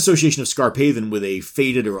 That association of Scarpathan with a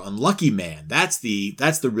fated or unlucky man, that's the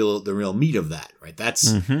real meat of that, right?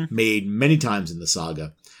 That's made many times in the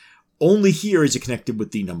saga. Only here is it connected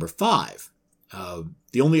with the number 5.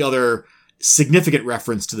 The only other significant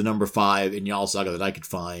reference to the number 5 in Jarl Saga that I could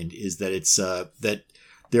find is that it's that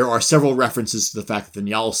there are several references to the fact that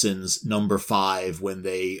the Njalsins number 5 when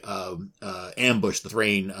they ambush the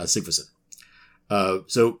Thrain Sigvason.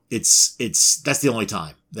 So that's the only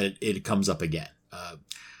time that it comes up again.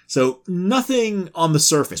 So nothing on the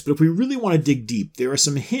surface, but if we really want to dig deep, there are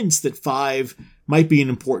some hints that 5 might be an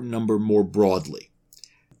important number more broadly.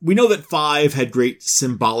 We know that 5 had great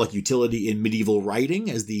symbolic utility in medieval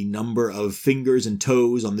writing as the number of fingers and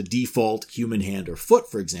toes on the default human hand or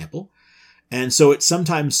foot, for example, and so it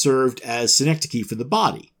sometimes served as synecdoche for the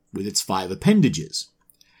body, with its 5 appendages.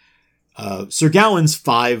 Sir Gawain's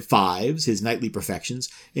 5 fives, his knightly perfections,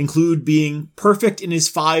 include being perfect in his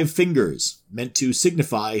 5 fingers, meant to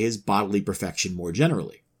signify his bodily perfection more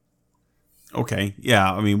generally. Okay,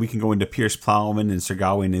 yeah, I mean, we can go into Piers Plowman and Sir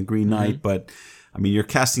Gawain and Green Knight, but, I mean, you're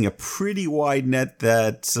casting a pretty wide net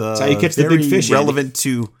that's how you catch the big fish, relevant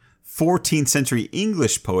Andy. to 14th century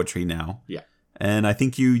English poetry now. Yeah. And I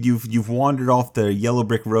think you've wandered off the yellow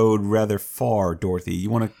brick road rather far, Dorothy.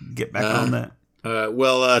 You want to get back on that?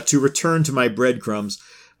 To return to my breadcrumbs,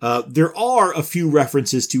 there are a few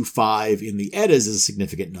references to 5 in the Eddas as a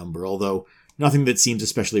significant number, although nothing that seems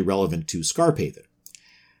especially relevant to Scarpathan.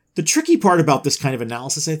 The tricky part about this kind of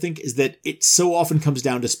analysis, I think, is that it so often comes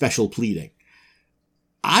down to special pleading.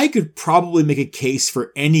 I could probably make a case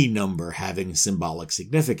for any number having symbolic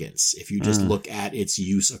significance if you just look at its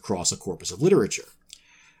use across a corpus of literature.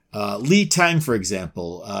 Li Tang, for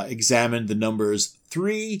example, examined the numbers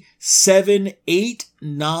 3, 7, 8,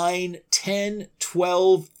 9, 10,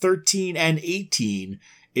 12, 13, and 18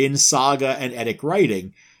 in saga and Eddic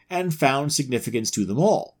writing and found significance to them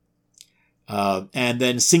all. And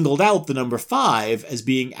then singled out the number 5 as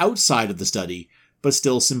being outside of the study, but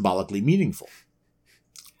still symbolically meaningful.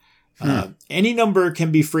 Any number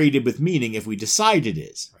can be freighted with meaning if we decide it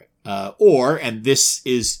is. Right? Or, and this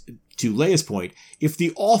is to Leia's point, if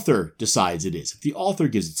the author decides it is, if the author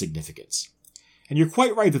gives it significance. And you're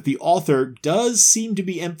quite right that the author does seem to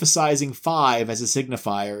be emphasizing 5 as a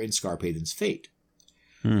signifier in Scarpathan's fate.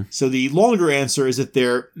 So the longer answer is that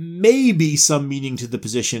there may be some meaning to the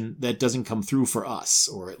position that doesn't come through for us,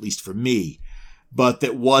 or at least for me, but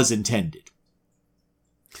that was intended.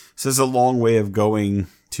 So there's a long way of going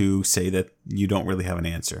to say that you don't really have an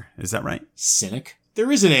answer. Is that right? Cynic.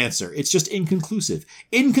 There is an answer. It's just inconclusive.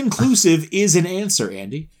 Inconclusive is an answer,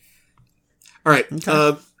 Andy. All right.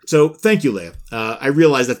 Okay. So thank you, Leia. I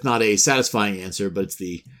realize that's not a satisfying answer, but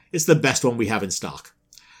it's the best one we have in stock.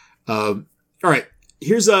 All right.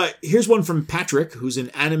 Here's one from Patrick, who's an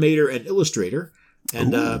animator and illustrator.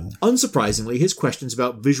 And unsurprisingly, his question's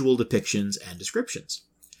about visual depictions and descriptions.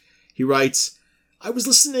 He writes, I was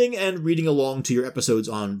listening and reading along to your episodes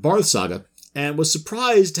on Barth Saga, and was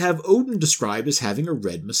surprised to have Odin described as having a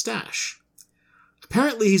red mustache.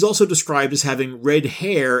 Apparently, he's also described as having red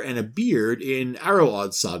hair and a beard in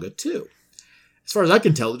Arroad Saga too. As far as I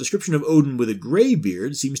can tell, the description of Odin with a gray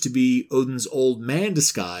beard seems to be Odin's old man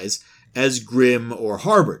disguise as Grim or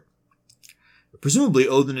Harbard. Presumably,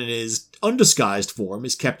 Odin in his undisguised form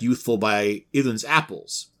is kept youthful by Idun's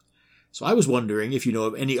apples. So I was wondering if you know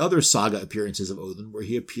of any other saga appearances of Odin where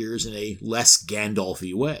he appears in a less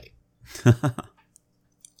Gandalf-y way.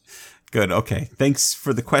 Good. Okay. Thanks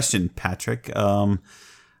for the question, Patrick. John,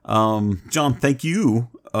 thank you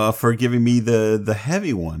for giving me the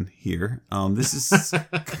heavy one here. This is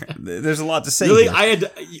there's a lot to say. Really,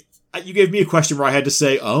 here. You gave me a question where I had to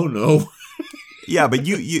say, "Oh no." Yeah, but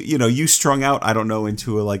you strung out. I don't know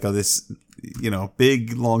into this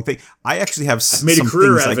big long thing. I actually have. I've made a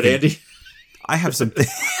career out of it, Andy. I have some.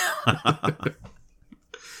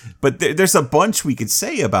 But there's a bunch we could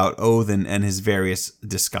say about Odin and his various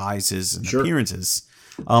disguises and appearances.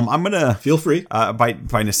 I'm gonna feel free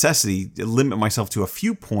by necessity limit myself to a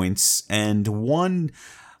few points and one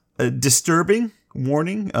disturbing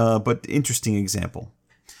warning, but interesting example.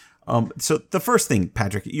 So the first thing,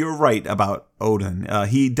 Patrick, you're right about Odin.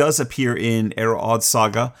 He does appear in Arroad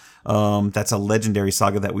Saga. That's a legendary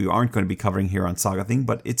saga that we aren't going to be covering here on Saga Thing,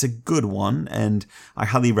 but it's a good one, and I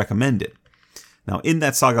highly recommend it. Now, in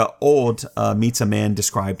that saga, Odd meets a man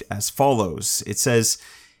described as follows. It says,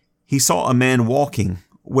 he saw a man walking,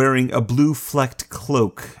 wearing a blue-flecked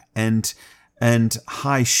cloak, and and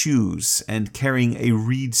high shoes, and carrying a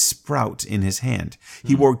reed sprout in his hand.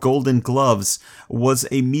 He wore golden gloves, was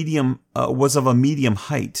of a medium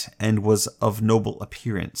height, and was of noble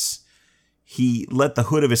appearance. He let the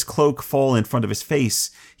hood of his cloak fall in front of his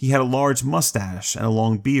face. He had a large mustache and a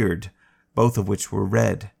long beard, both of which were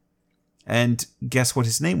red. And guess what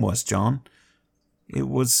his name was, John? It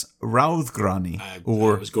was Hraudgrani. I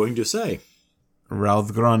was going to say.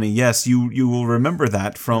 Hraudgrani, yes, you will remember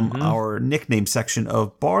that from our nickname section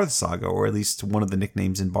of Barth Saga, or at least one of the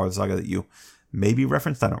nicknames in Barth Saga that you maybe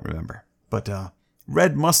referenced, I don't remember. But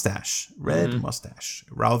red mustache,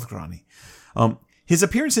 Hraudgrani. His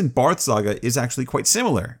appearance in Barth Saga is actually quite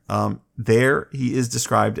similar. There, he is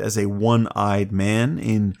described as a one-eyed man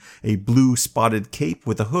in a blue spotted cape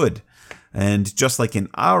with a hood. And just like in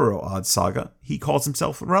Aroad Saga, he calls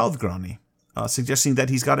himself Hraudgrani, suggesting that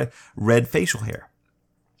he's got a red facial hair.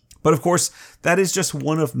 But of course, that is just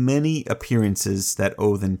one of many appearances that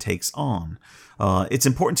Odin takes on. It's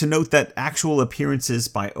important to note that actual appearances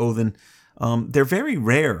by Odin, they're very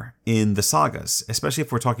rare in the sagas, especially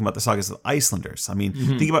if we're talking about the sagas of the Icelanders. I mean,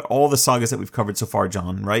 think about all the sagas that we've covered so far,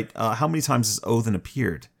 John, right? How many times has Odin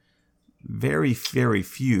appeared? Very, very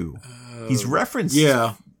few. He's referenced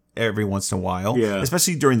every once in a while,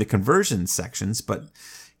 especially during the conversion sections, but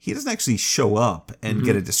he doesn't actually show up and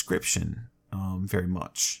get a description very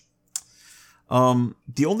much.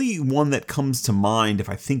 The only one that comes to mind, if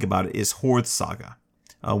I think about it, is Hord Saga,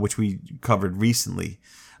 which we covered recently.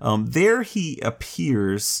 There he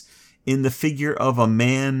appears in the figure of a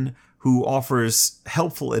man who offers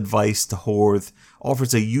helpful advice to Horth,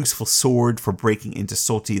 offers a useful sword for breaking into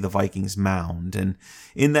Soti the Viking's mound. And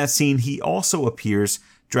in that scene, he also appears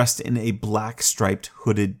dressed in a black striped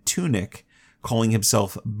hooded tunic, calling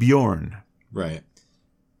himself Bjorn. Right.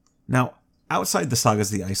 Now, outside the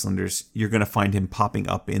sagas of the Icelanders, you're going to find him popping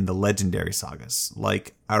up in the legendary sagas,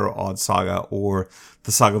 like Aroad Saga or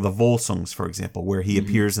the Saga of the Volsungs, for example, where he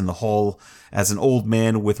appears in the hall as an old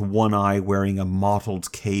man with one eye wearing a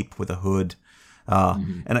mottled cape with a hood.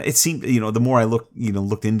 And it seemed, the more I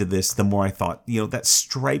looked into this, the more I thought, that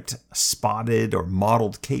striped, spotted, or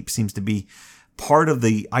mottled cape seems to be part of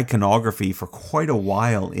the iconography for quite a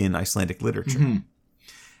while in Icelandic literature.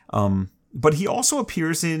 But he also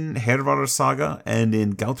appears in Hervarar Saga and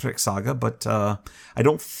in Gautrek Saga, but I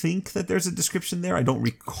don't think that there's a description there. I don't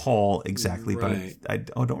recall exactly, but I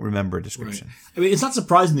don't remember a description. Right. I mean, it's not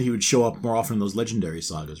surprising that he would show up more often in those legendary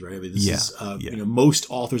sagas, right? I mean, this is, most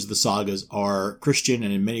authors of the sagas are Christian,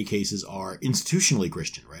 and in many cases are institutionally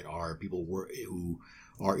Christian, right? Are people who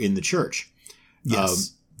are in the church.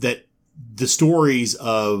 Yes. That the stories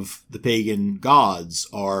of the pagan gods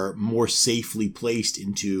are more safely placed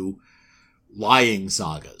into lying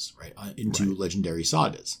sagas, right? Into legendary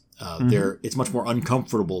sagas. It's much more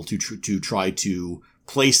uncomfortable to try to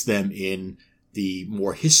place them in the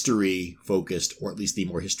more history focused, or at least the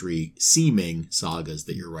more history seeming sagas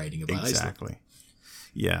that you're writing about. Exactly. Iceland.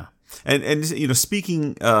 Yeah. And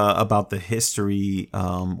speaking about the history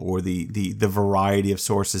or the variety of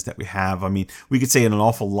sources that we have, I mean, we could say an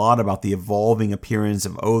awful lot about the evolving appearance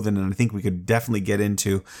of Odin, and I think we could definitely get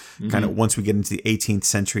into kind of once we get into the 18th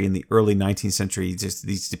century and the early 19th century, just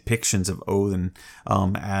these depictions of Odin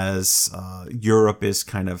as Europe is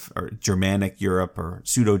kind of, or Germanic Europe or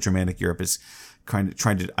pseudo-Germanic Europe is kind of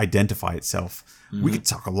trying to identify itself. We could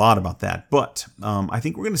talk a lot about that, but I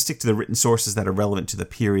think we're going to stick to the written sources that are relevant to the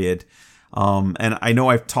period. And I know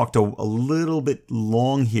I've talked a little bit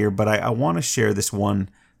long here, but I want to share this one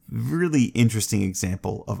really interesting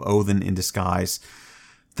example of Odin in disguise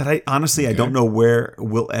that I don't know where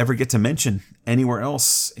we'll ever get to mention anywhere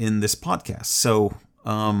else in this podcast. So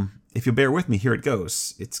if you'll bear with me, here it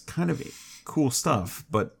goes. It's kind of cool stuff,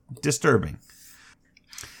 but disturbing.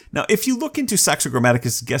 Now, if you look into Saxo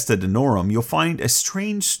Grammaticus Gesta Danorum, you'll find a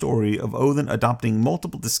strange story of Odin adopting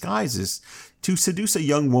multiple disguises to seduce a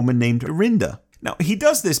young woman named Rinda. Now, he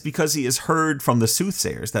does this because he has heard from the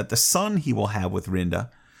soothsayers that the son he will have with Rinda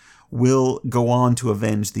will go on to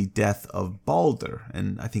avenge the death of Balder.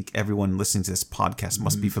 And I think everyone listening to this podcast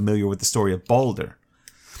must be familiar with the story of Balder.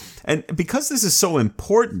 And because this is so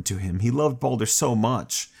important to him, he loved Balder so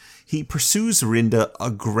much, he pursues Rinda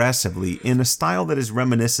aggressively in a style that is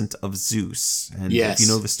reminiscent of Zeus. And if you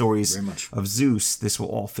know the stories of Zeus, this will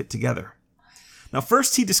all fit together. Now,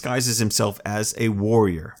 first he disguises himself as a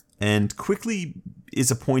warrior and quickly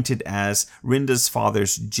is appointed as Rinda's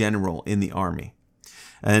father's general in the army.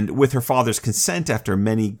 And with her father's consent, after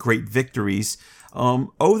many great victories,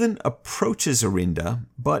 Odin approaches Rinda,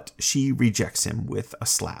 but she rejects him with a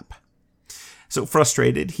slap. So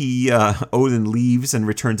frustrated, Odin leaves and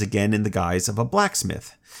returns again in the guise of a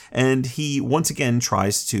blacksmith. And he once again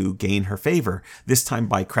tries to gain her favor, this time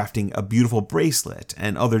by crafting a beautiful bracelet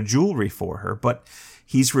and other jewelry for her, but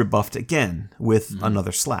he's rebuffed again with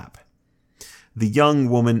another slap. The young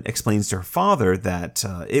woman explains to her father that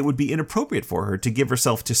it would be inappropriate for her to give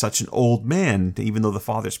herself to such an old man, even though the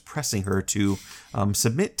father's pressing her to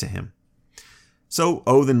submit to him. So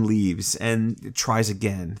Odin leaves and tries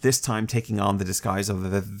again, this time taking on the disguise of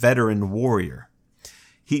a veteran warrior.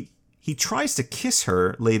 He tries to kiss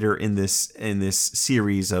her later in this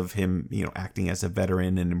series of him, acting as a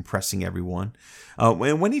veteran and impressing everyone.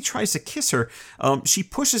 And when he tries to kiss her, she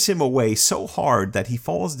pushes him away so hard that he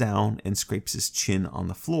falls down and scrapes his chin on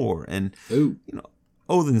the floor. And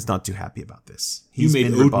Odin's not too happy about this. He's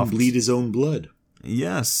made Odin bleed his own blood.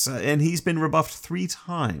 Yes, and he's been rebuffed 3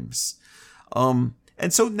 times. And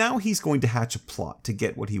so now he's going to hatch a plot to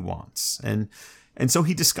get what he wants. And so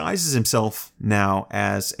he disguises himself now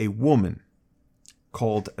as a woman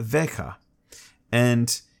called Veka.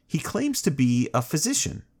 And he claims to be a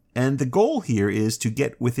physician. And the goal here is to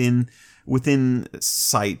get within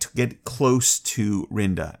sight, to get close to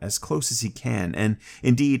Rinda, as close as he can. And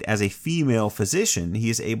indeed, as a female physician, he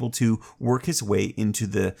is able to work his way into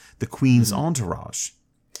the queen's entourage.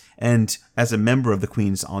 And as a member of the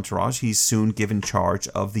queen's entourage, he's soon given charge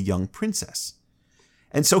of the young princess.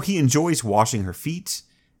 And so he enjoys washing her feet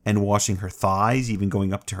and washing her thighs, even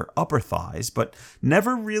going up to her upper thighs, but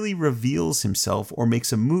never really reveals himself or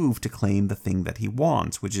makes a move to claim the thing that he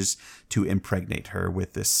wants, which is to impregnate her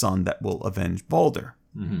with this son that will avenge Balder.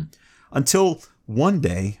 Until one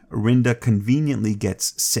day, Rinda conveniently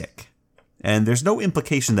gets sick. And there's no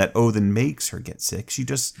implication that Odin makes her get sick. She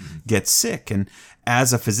just gets sick. And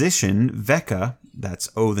as a physician, Veka, that's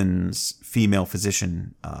Odin's female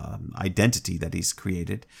physician identity that he's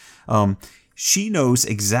created, she knows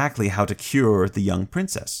exactly how to cure the young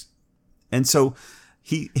princess. And so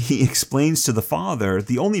he explains to the father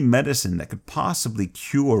the only medicine that could possibly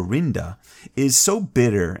cure Rinda is so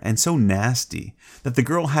bitter and so nasty that the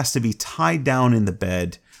girl has to be tied down in the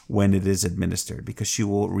bed when it is administered, because she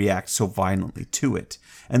will react so violently to it.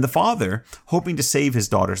 And the father, hoping to save his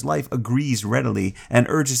daughter's life, agrees readily and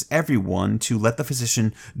urges everyone to let the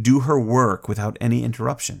physician do her work without any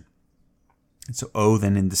interruption. And so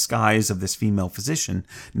Odin, in disguise of this female physician,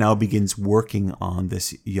 now begins working on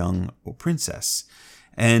this young princess.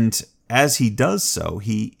 And as he does so,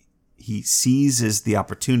 he seizes the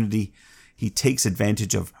opportunity. He takes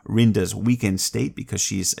advantage of Rinda's weakened state because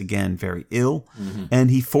she's, again, very ill, and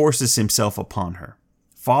he forces himself upon her,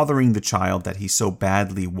 fathering the child that he so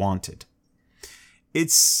badly wanted.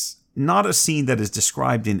 It's not a scene that is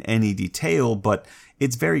described in any detail, but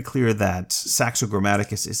it's very clear that Saxo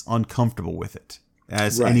Grammaticus is uncomfortable with it,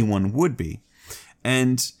 as anyone would be.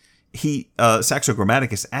 And Saxo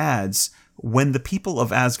Grammaticus adds, when the people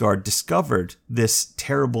of Asgard discovered this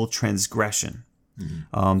terrible transgression,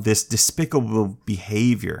 this despicable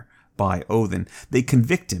behavior by Odin, they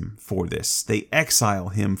convict him for this. They exile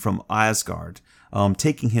him from Asgard,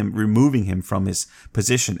 removing him from his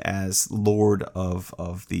position as Lord of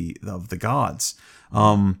the gods.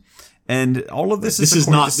 And all of this is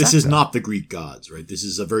not the Greek gods, right? This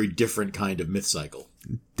is a very different kind of myth cycle.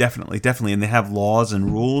 Definitely. And they have laws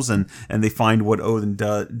and rules, and they find what Odin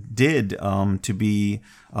did to be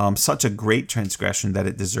such a great transgression that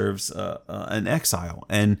it deserves an exile.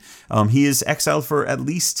 And he is exiled for at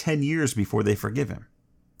least 10 years before they forgive him.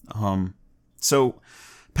 So,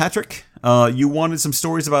 Patrick, you wanted some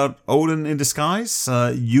stories about Odin in disguise.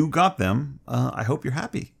 You got them. I hope you're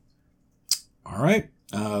happy. All right.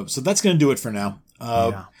 So that's going to do it for now.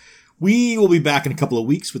 We will be back in a couple of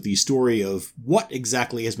weeks with the story of what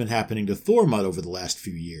exactly has been happening to Thormod over the last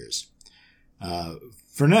few years.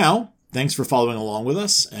 For now, thanks for following along with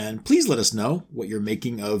us, and please let us know what you're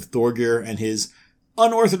making of Thorgir and his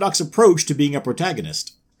unorthodox approach to being a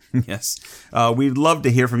protagonist. Yes. We'd love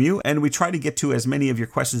to hear from you, and we try to get to as many of your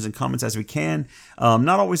questions and comments as we can.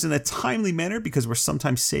 Not always in a timely manner, because we're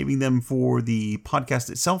sometimes saving them for the podcast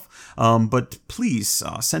itself. But please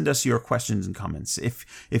send us your questions and comments. If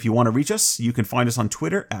you want to reach us, you can find us on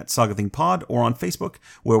Twitter at SagaThingPod or on Facebook,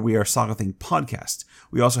 where we are SagaThingPodcast.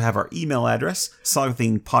 We also have our email address,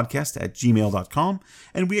 SagaThingPodcast@gmail.com,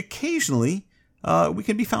 and we occasionally we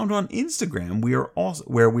can be found on Instagram.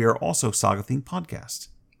 Where we are also SagaThingPodcast.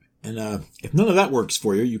 And if none of that works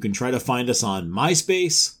for you, you can try to find us on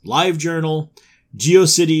MySpace, LiveJournal,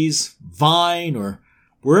 GeoCities, Vine, or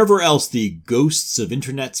wherever else the ghosts of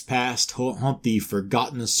internet's past haunt the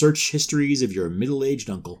forgotten search histories of your middle-aged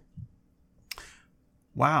uncle.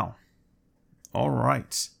 Wow. All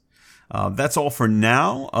right. That's all for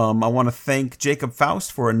now. I want to thank Jacob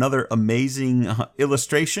Faust for another amazing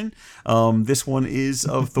illustration. This one is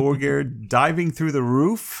of Thorgeir diving through the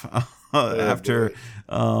roof after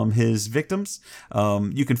his victims.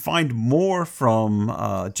 You can find more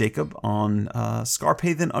from Jacob on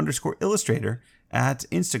Scarpathan_illustrator at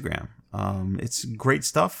Instagram. It's great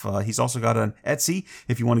stuff. He's also got an Etsy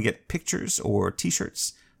if you want to get pictures or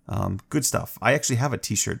t-shirts. Good stuff. I actually have a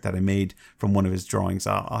t-shirt that I made from one of his drawings.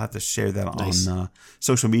 I'll have to share that on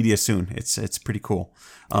social media soon. It's pretty cool.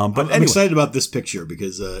 But I'm anyway. excited about this picture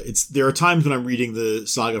because there are times when I'm reading the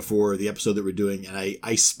saga for the episode that we're doing and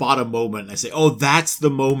I spot a moment and I say, oh, that's the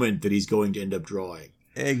moment that he's going to end up drawing.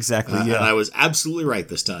 Exactly. Yeah. And I was absolutely right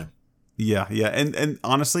this time. Yeah. And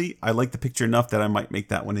honestly, I like the picture enough that I might make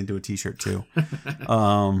that one into a t-shirt too.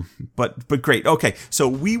 But great. Okay, so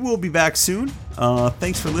we will be back soon.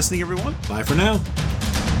 Thanks for listening, everyone. Bye for now.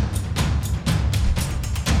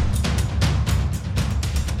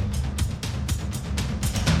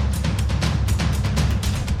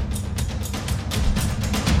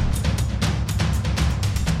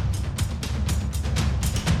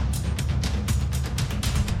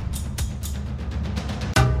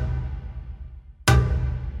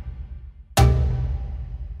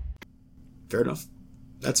 Fair enough.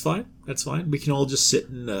 That's fine. That's fine. We can all just sit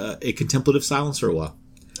in a contemplative silence for a while.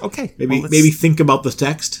 Okay. Maybe think about the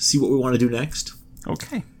text, see what we want to do next.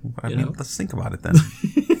 Okay. Let's think about it then.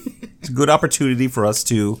 It's a good opportunity for us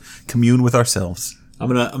to commune with ourselves. I'm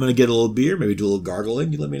gonna get a little beer, maybe do a little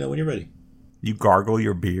gargling. You let me know when you're ready. You gargle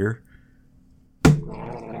your beer?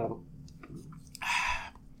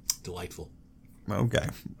 Delightful. Okay.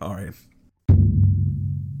 All right.